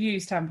don't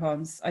use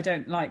tampons. I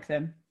don't like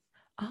them.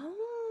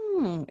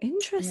 Oh,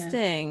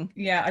 interesting.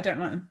 Yeah, I don't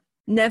like them.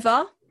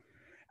 Never?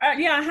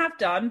 Yeah, I have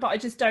done, but I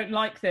just don't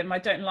like them. I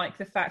don't like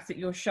the fact that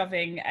you're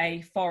shoving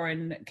a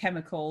foreign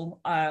chemical,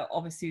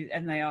 obviously,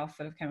 and they are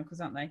full of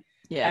chemicals, aren't they?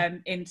 Yeah.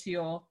 Into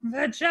your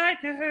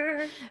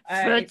vagina.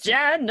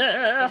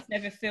 Vagina. It's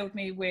never filled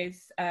me with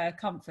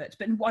comfort,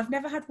 but I've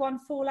never had one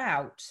fall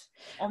out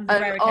on the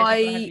rare occasions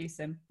I have used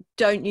them.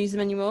 Don't use them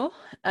anymore.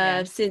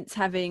 Since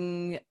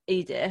having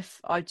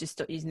Edith, I've just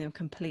stopped using them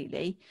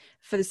completely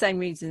for the same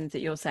reasons that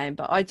you're saying.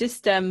 But I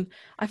just, I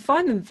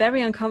find them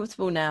very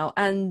uncomfortable now,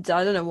 and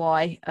I don't know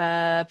why.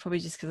 Probably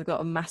just because I've got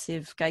a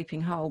massive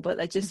gaping hole, but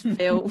they just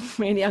feel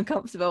really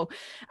uncomfortable.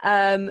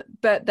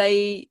 But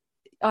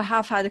I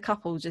have had a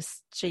couple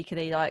just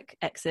cheekily like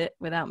exit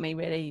without me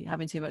really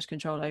having too much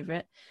control over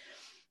it.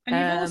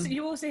 And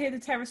you also hear the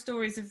terror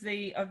stories of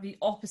the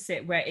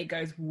opposite, where it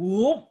goes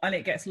whoop and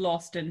it gets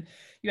lost and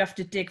you have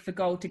to dig for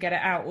gold to get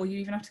it out, or you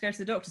even have to go to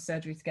the doctor's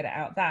surgery to get it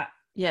out.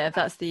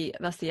 That's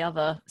the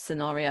other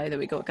scenario that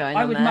we got going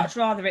on. I would there. Much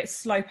rather it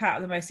slope out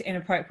at the most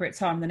inappropriate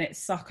time than it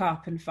suck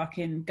up and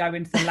fucking go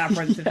into the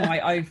labyrinth of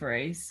my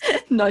ovaries.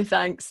 No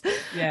thanks.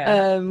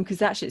 Yeah. Because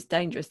that shit's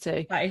dangerous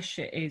too.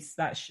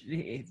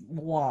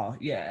 Wow.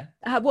 Yeah.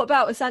 What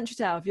about a sanitary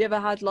towel? Have you ever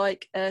had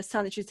like a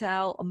sanitary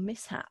towel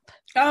mishap?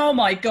 Oh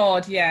my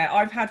God, yeah.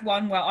 I've had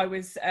one where I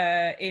was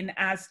in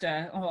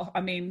Asda. Oh,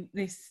 I mean,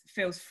 this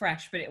feels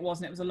fresh, but it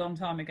wasn't. It was a long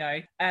time ago.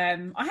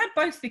 I had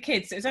both the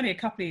kids. It was only a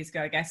couple of years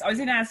ago, I guess. I was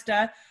in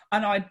Asda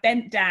and I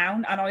bent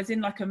down and I was in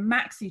like a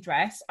maxi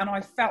dress and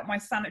I felt my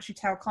sanitary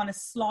towel kind of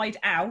slide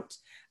out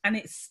and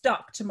it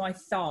stuck to my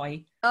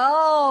thigh.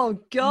 Oh,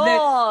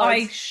 God.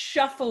 I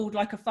shuffled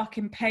like a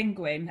fucking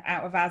penguin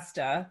out of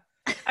Asda.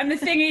 And the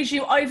thing is,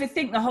 you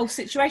overthink the whole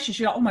situation.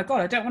 You're like, oh my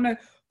God, I don't want to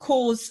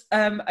cause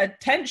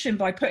attention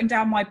by putting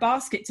down my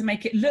basket to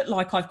make it look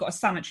like I've got a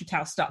sanitary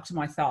towel stuck to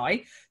my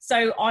thigh.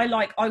 So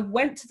I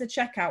went to the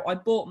checkout, I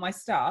bought my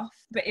stuff,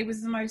 but it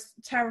was the most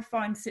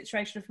terrifying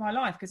situation of my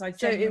life because I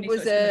genuinely thought it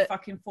was going to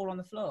fucking fall on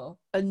the floor.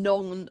 A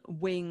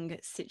non-wing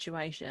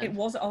situation. It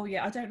was. Oh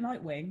yeah, I don't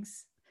like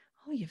wings.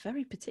 Oh, you're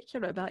very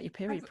particular about your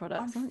period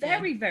products, I'm aren't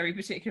very, you? very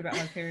particular about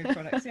my period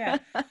products, yeah.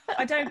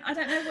 I don't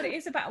know what it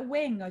is about a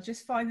wing. I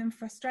just find them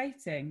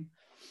frustrating.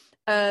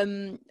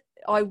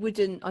 I don't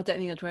think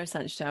I'd wear a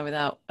sanitary towel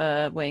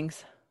without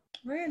wings.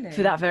 Really?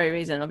 For that very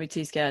reason, I'd be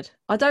too scared.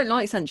 I don't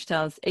like century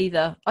towels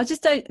either. I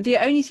just don't. The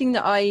only thing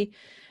that I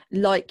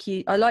like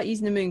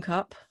using the moon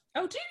cup.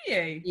 Oh, do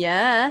you?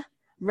 Yeah,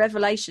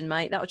 revelation,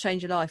 mate. That will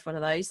change your life. One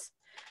of those.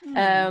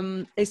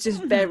 It's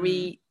just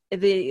very.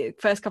 The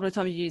first couple of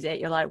times you use it,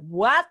 you're like,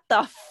 "What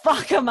the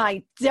fuck am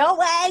I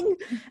doing?"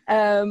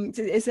 Essentially,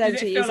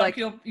 Does it feel like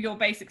you're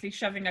basically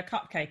shoving a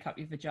cupcake up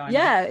your vagina?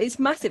 Yeah, it's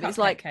massive. It's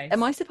like, case.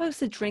 am I supposed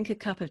to drink a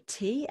cup of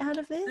tea out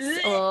of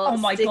this? Oh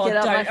my stick God! it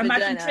up my Don't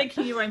imagine vagina?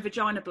 drinking your own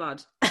vagina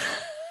blood.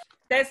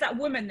 There's that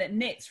woman that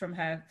knits from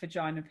her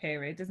vagina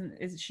period,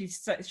 she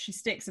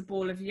sticks a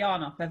ball of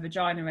yarn up her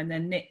vagina and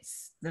then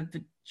knits the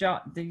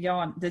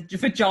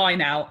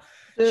vagina out.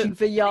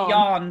 The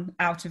yarn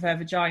out of her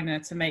vagina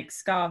to make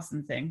scarves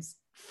and things.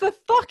 For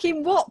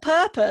fucking what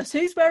purpose?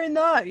 Who's wearing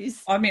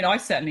those? I mean, I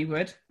certainly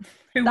would.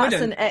 Who That's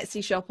wouldn't? an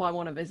Etsy shop I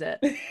want to visit.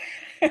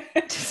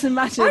 Just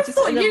imagine. I just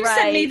thought an you array.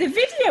 sent me the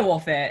video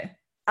of it.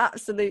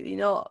 Absolutely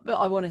not, but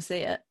I want to see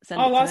it.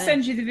 I'll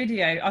send you the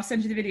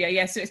video.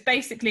 Yeah, so it's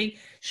basically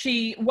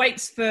she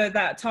waits for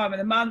that time of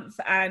the month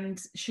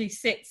and she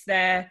sits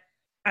there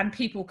and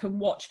people can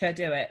watch her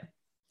do it.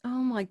 Oh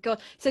my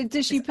God. So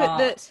does she It's put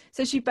art.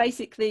 so she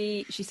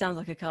basically, she sounds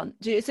like a cunt.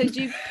 Do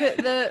you put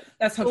the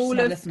That's how she's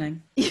not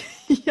listening.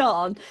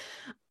 yarn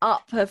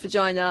up her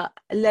vagina,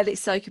 let it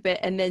soak a bit,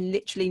 and then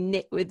literally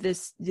knit with the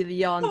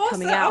yarn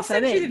coming out I'll of her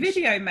send you the midge?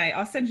 video, mate.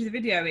 I'll send you the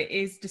video. It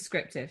is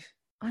descriptive.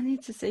 I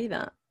need to see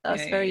that.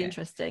 That's very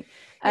interesting.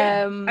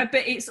 Yeah.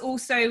 But it's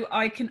also,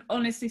 I can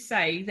honestly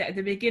say that at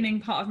the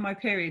beginning part of my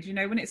period,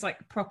 when it's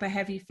like proper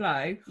heavy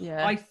flow,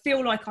 Yeah. I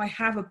feel like I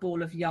have a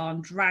ball of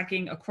yarn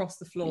dragging across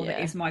the floor that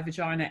Yeah. is my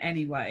vagina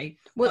anyway.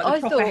 Well, like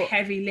the I proper thought-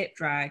 heavy lip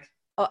drag.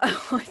 I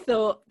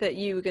thought that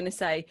you were going to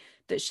say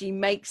that she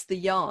makes the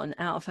yarn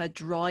out of her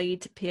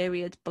dried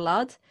period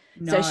blood.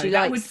 No, so she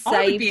I like would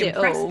saved be it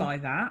impressed all. by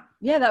that.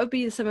 Yeah, that would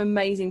be some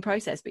amazing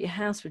process, but your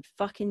house would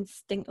fucking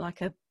stink like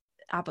a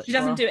abattoir. She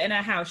doesn't do it in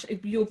her house.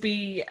 You'll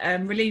be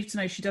relieved to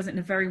know she does it in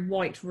a very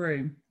white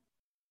room.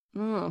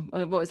 Oh,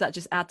 what was that?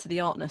 Just add to the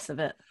artness of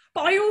it.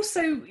 But I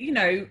also,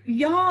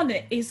 yarn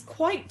is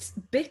quite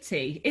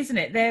bitty, isn't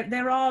it?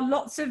 There are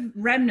lots of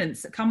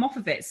remnants that come off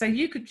of it. So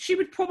she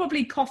would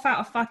probably cough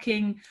out a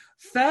fucking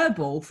fur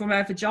ball from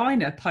her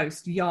vagina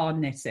post yarn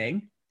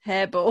knitting.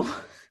 Hairball.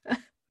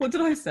 What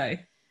did I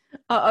say?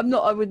 I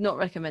would not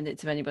recommend it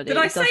to anybody. Did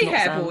I It does say not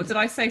hairball? sound- Or did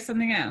I say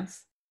something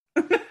else?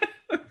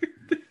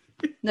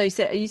 No, you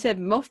said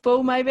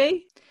mothball,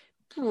 maybe.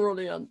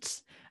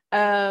 Brilliant.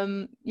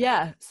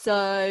 Yeah.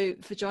 So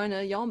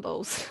vagina yarn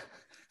balls.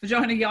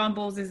 Vagina yarn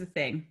balls is a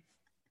thing,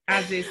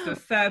 as is the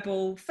fur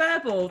ball. Fur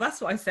ball. That's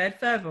what I said.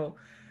 Fur ball.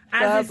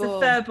 As is the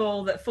fur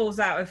ball that falls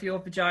out of your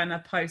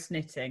vagina post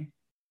knitting.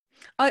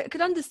 I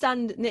could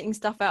understand knitting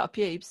stuff out of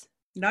pubes.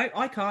 No,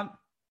 I can't.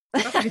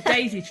 That's like a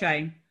daisy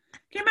chain.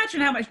 Can you imagine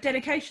how much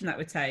dedication that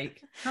would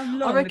take? How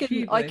long I reckon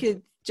the pube I is?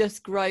 could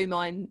just grow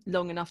mine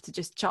long enough to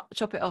just chop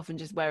it off and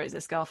just wear it as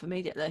a scarf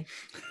immediately.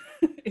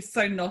 It's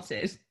so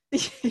knotted.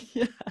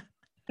 Yeah.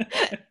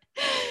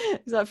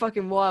 It's like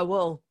fucking wire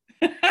wool.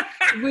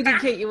 It wouldn't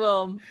keep you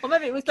warm. Or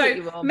maybe it would keep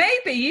you So warm.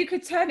 maybe you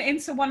could turn it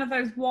into one of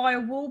those wire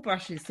wool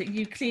brushes that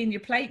you clean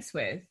your plates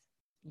with.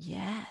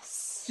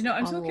 Yes. Do you know what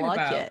I'm talking like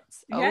about? It.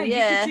 Yeah, Oh, you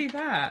yeah. could do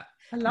that.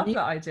 I love New-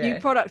 that idea. New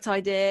product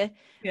idea.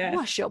 Yeah.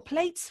 Wash your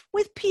plates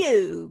with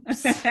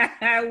pubes.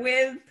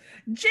 With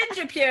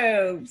ginger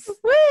pubes.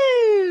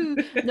 Woo!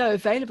 No,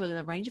 available in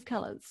a range of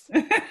colours.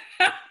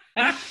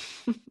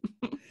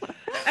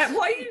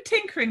 What are you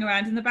tinkering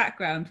around in the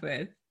background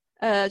with?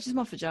 Just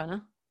my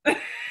vagina.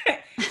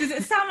 Does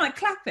it sound like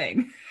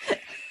clapping?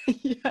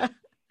 Yeah.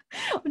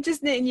 I'm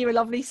just knitting you a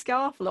lovely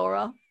scarf,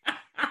 Laura.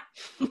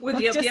 With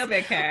your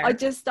pubic hair? I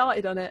just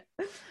started on it.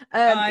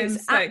 I'm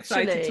it's so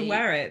excited to actually-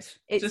 wear it.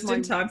 it's Just my-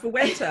 in time for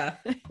winter.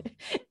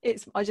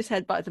 I just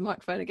headbutted the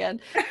microphone again.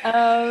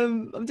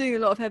 I'm doing a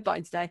lot of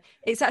headbutting today.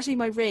 It's actually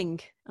my ring,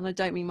 and I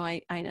don't mean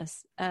my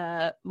anus.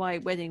 My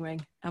wedding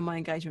ring and my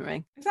engagement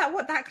ring. Is that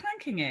what that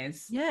clanking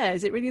is? Yeah,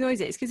 is it really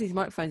noisy? It's because these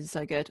microphones are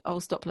so good. I'll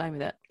stop playing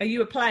with it. Are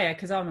you a player?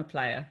 Because I'm a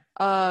player.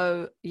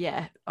 Oh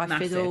yeah, I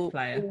Massive fiddle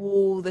player.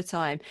 all the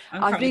time.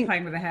 I'm I currently think-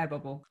 playing with a hair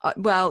bubble.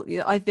 Well,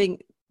 yeah, I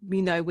think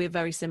we're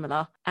very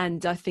similar,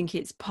 and I think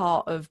it's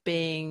part of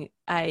being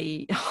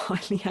a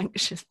highly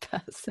anxious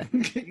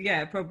person.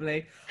 Yeah,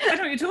 probably. I don't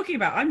know what you're talking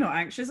about. I'm not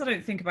anxious. I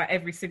don't think about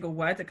every single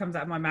word that comes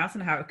out of my mouth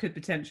and how it could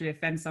potentially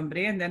offend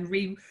somebody, and then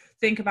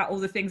think about all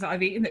the things that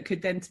I've eaten that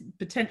could then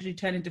potentially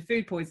turn into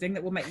food poisoning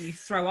that will make me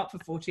throw up for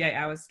 48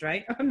 hours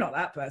straight. I'm not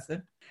that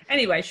person.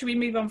 Anyway, should we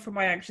move on from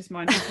my anxious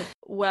mind?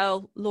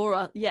 Well,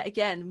 Laura, yet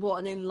again, what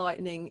an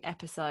enlightening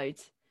episode.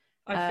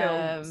 I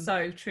feel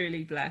so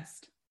truly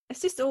blessed. It's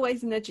just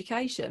always an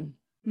education.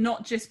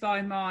 Not just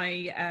by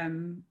my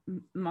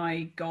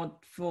my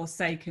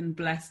God-forsaken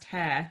blessed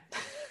hair.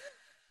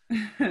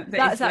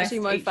 That's actually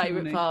my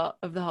favourite part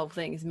of the whole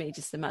thing, is me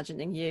just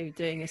imagining you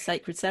doing a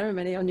sacred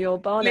ceremony on your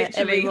barnet.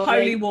 Literally, every morning.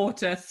 holy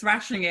water,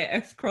 thrashing it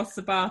across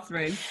the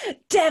bathroom.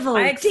 Devil,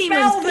 I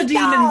expel the be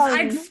demons. gone!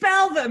 I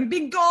expel them.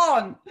 Be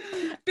gone.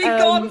 Be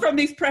gone from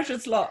these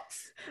precious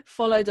locks.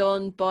 Followed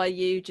on by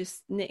you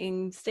just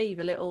knitting Steve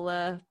a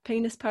little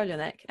penis polo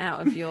neck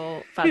out of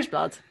your vag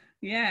blood.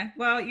 Yeah,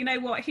 well, you know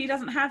what? He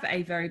doesn't have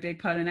a very big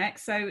polo neck,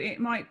 so it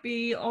might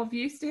be of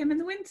use to him in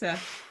the winter.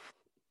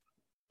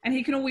 And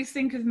he can always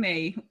think of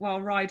me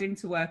while riding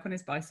to work on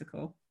his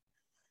bicycle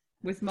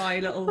with my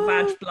little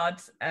vag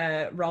blood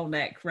roll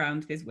neck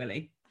round his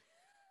willy.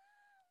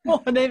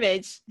 What an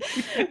image.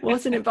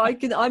 What an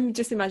image. I'm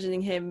just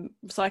imagining him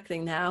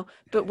cycling now,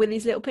 but with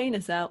his little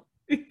penis out.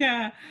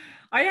 Yeah.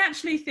 I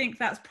actually think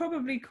that's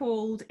probably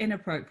called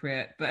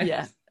inappropriate, but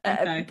yeah,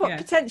 okay, but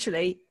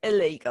potentially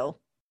illegal.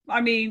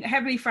 I mean,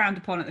 heavily frowned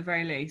upon at the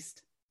very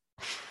least.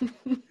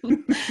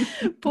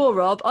 Poor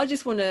Rob. I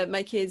just want to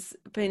make his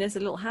penis a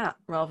little hat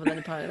rather than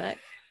a polo neck.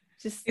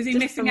 Is he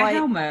missing a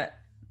helmet?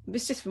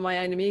 It's just for my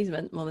own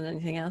amusement more than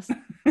anything else.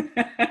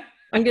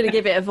 I'm going to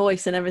give it a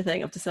voice and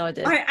everything, I've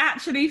decided. I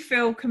actually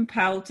feel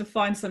compelled to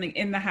find something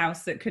in the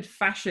house that could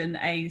fashion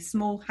a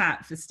small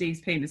hat for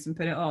Steve's penis and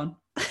put it on.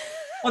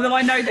 Although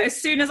I know that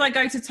as soon as I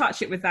go to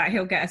touch it with that,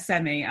 he'll get a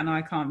semi, and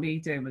I can't be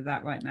doing with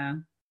that right now.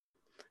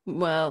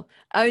 Well,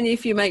 only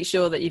if you make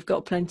sure that you've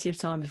got plenty of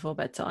time before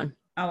bedtime.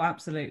 Oh,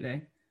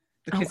 absolutely.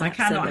 Because I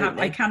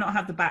cannot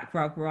have the back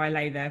rub where I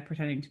lay there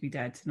pretending to be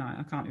dead tonight.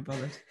 I can't be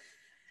bothered.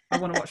 I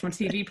want to watch my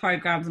TV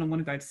programs and I want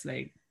to go to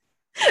sleep.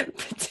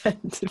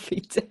 Pretend to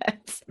be dead.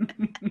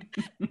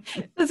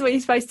 That's what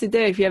you're supposed to do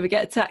if you ever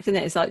get attacked, isn't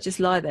it? It's like just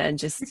lie there and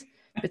just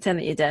pretend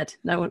that you're dead.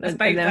 No one. That's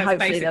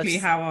basically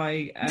how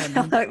I.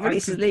 Hopefully,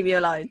 just leave you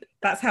alone.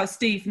 That's how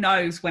Steve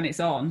knows when it's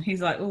on.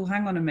 He's like, "Oh,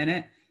 hang on a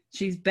minute.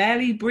 She's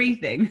barely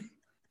breathing.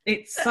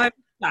 It's so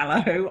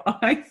shallow.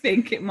 I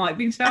think it might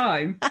be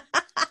time."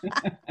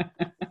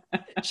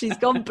 She's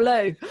gone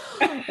blue.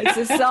 It's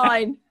a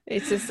sign.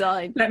 It's a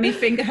sign. Let me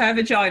finger her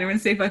vagina and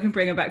see if I can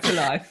bring her back to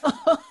life.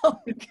 Oh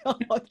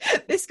God,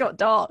 this got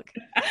dark.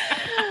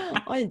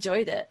 I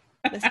enjoyed it.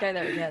 Let's go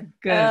there again.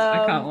 Good.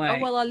 I can't wait. Oh,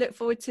 well, I look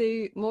forward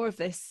to more of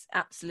this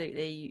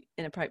absolutely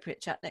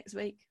inappropriate chat next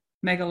week.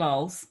 Mega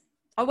lols.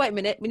 Oh, wait a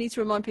minute. We need to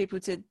remind people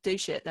to do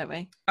shit, don't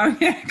we? Oh,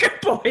 yeah. Good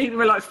point.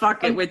 We're like,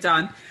 fuck it. We're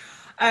done.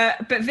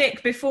 But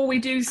Vic, before we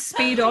do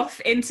speed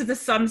off into the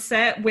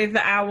sunset with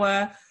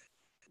our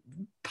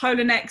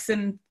polar necks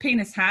and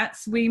penis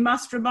hats, we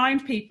must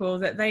remind people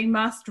that they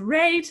must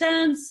rate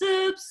and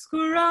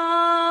subscribe.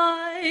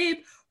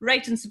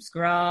 Rate and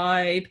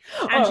subscribe.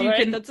 And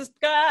rate and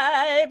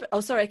subscribe. Oh,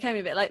 sorry, I came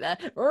a bit late there.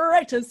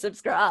 Rate and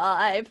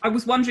subscribe. I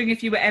was wondering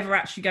if you were ever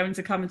actually going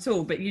to come at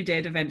all, but you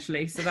did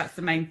eventually, so that's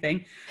the main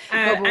thing.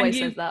 Bob always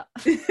says that.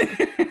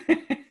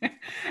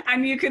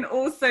 And you can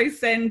also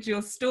send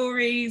your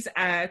stories,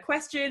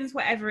 questions,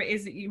 whatever it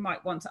is that you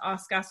might want to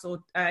ask us or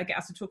get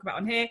us to talk about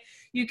on here.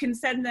 You can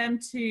send them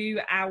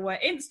to our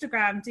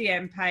Instagram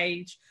DM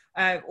page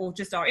or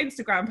just our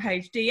Instagram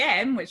page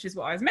DM, which is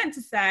what I was meant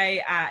to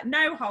say, at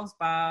No Holes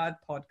Barred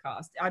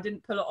Podcast. I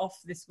didn't pull it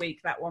off this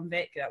week, that one,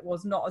 Vic. That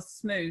was not as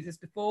smooth as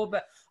before,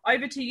 but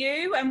over to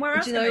you. And where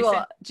else? Do you know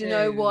what? Do you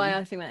know why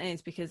I think that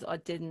is? Because I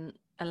didn't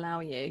allow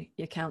you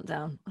your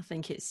countdown. I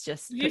think it's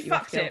just you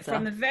fucked it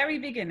from the very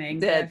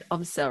beginning.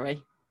 I'm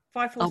sorry.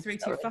 5, 4, 3,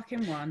 2,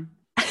 fucking 1.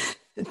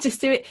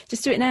 Just do it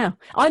now.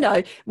 I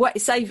know.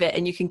 Save it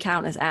and you can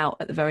count us out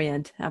at the very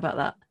end. How about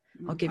that?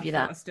 I'll give you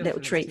that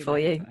little treat for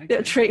you. Okay.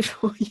 Little treat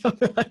for you. I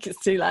feel like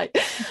it's too late.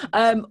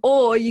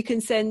 Or you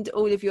can send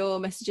all of your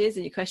messages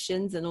and your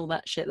questions and all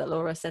that shit that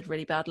Laura said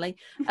really badly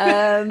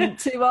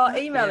to our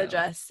email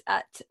address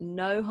at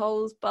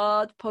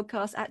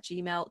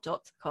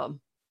noholesbarredpodcast@gmail.com.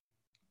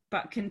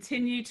 But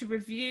continue to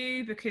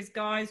review because,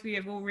 guys, we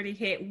have already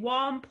hit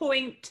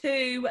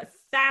 1.2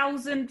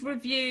 thousand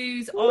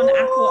reviews on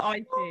Apple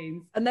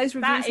iTunes. And those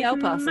reviews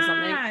help us or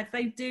something.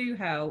 They do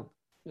help.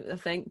 I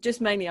think just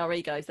mainly our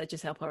egos. They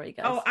just help our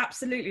egos. Oh,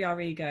 absolutely, our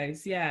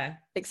egos. Yeah.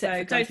 Except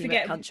for don't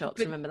forget cunt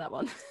shops. Remember that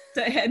one.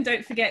 And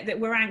don't forget that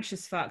we're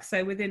anxious fucks.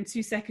 So within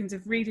 2 seconds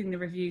of reading the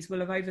reviews, we'll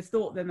have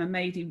overthought them and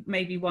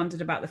maybe wondered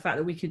about the fact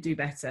that we could do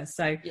better.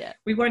 So yeah,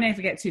 we won't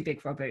ever get too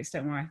big for our boots.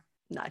 Don't worry.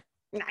 No.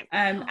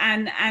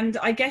 And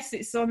I guess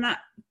it's on that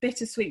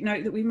bittersweet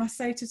note that we must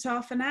say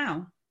ta-ta for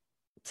now.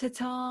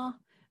 Ta-ta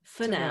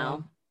for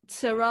now.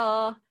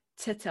 Ta-ra,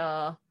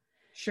 ta-ta.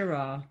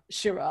 Shara.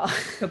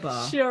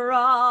 Kabar.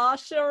 Shara.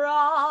 Do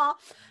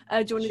you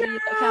want to do your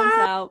count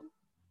out?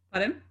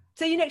 Pardon?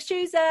 See you next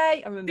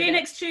Tuesday. See you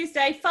next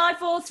Tuesday. 5,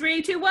 4,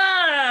 3, 2,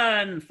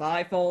 1.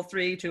 5, 4,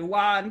 3, 2,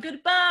 1.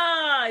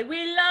 Goodbye.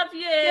 We love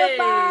you.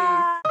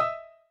 Goodbye.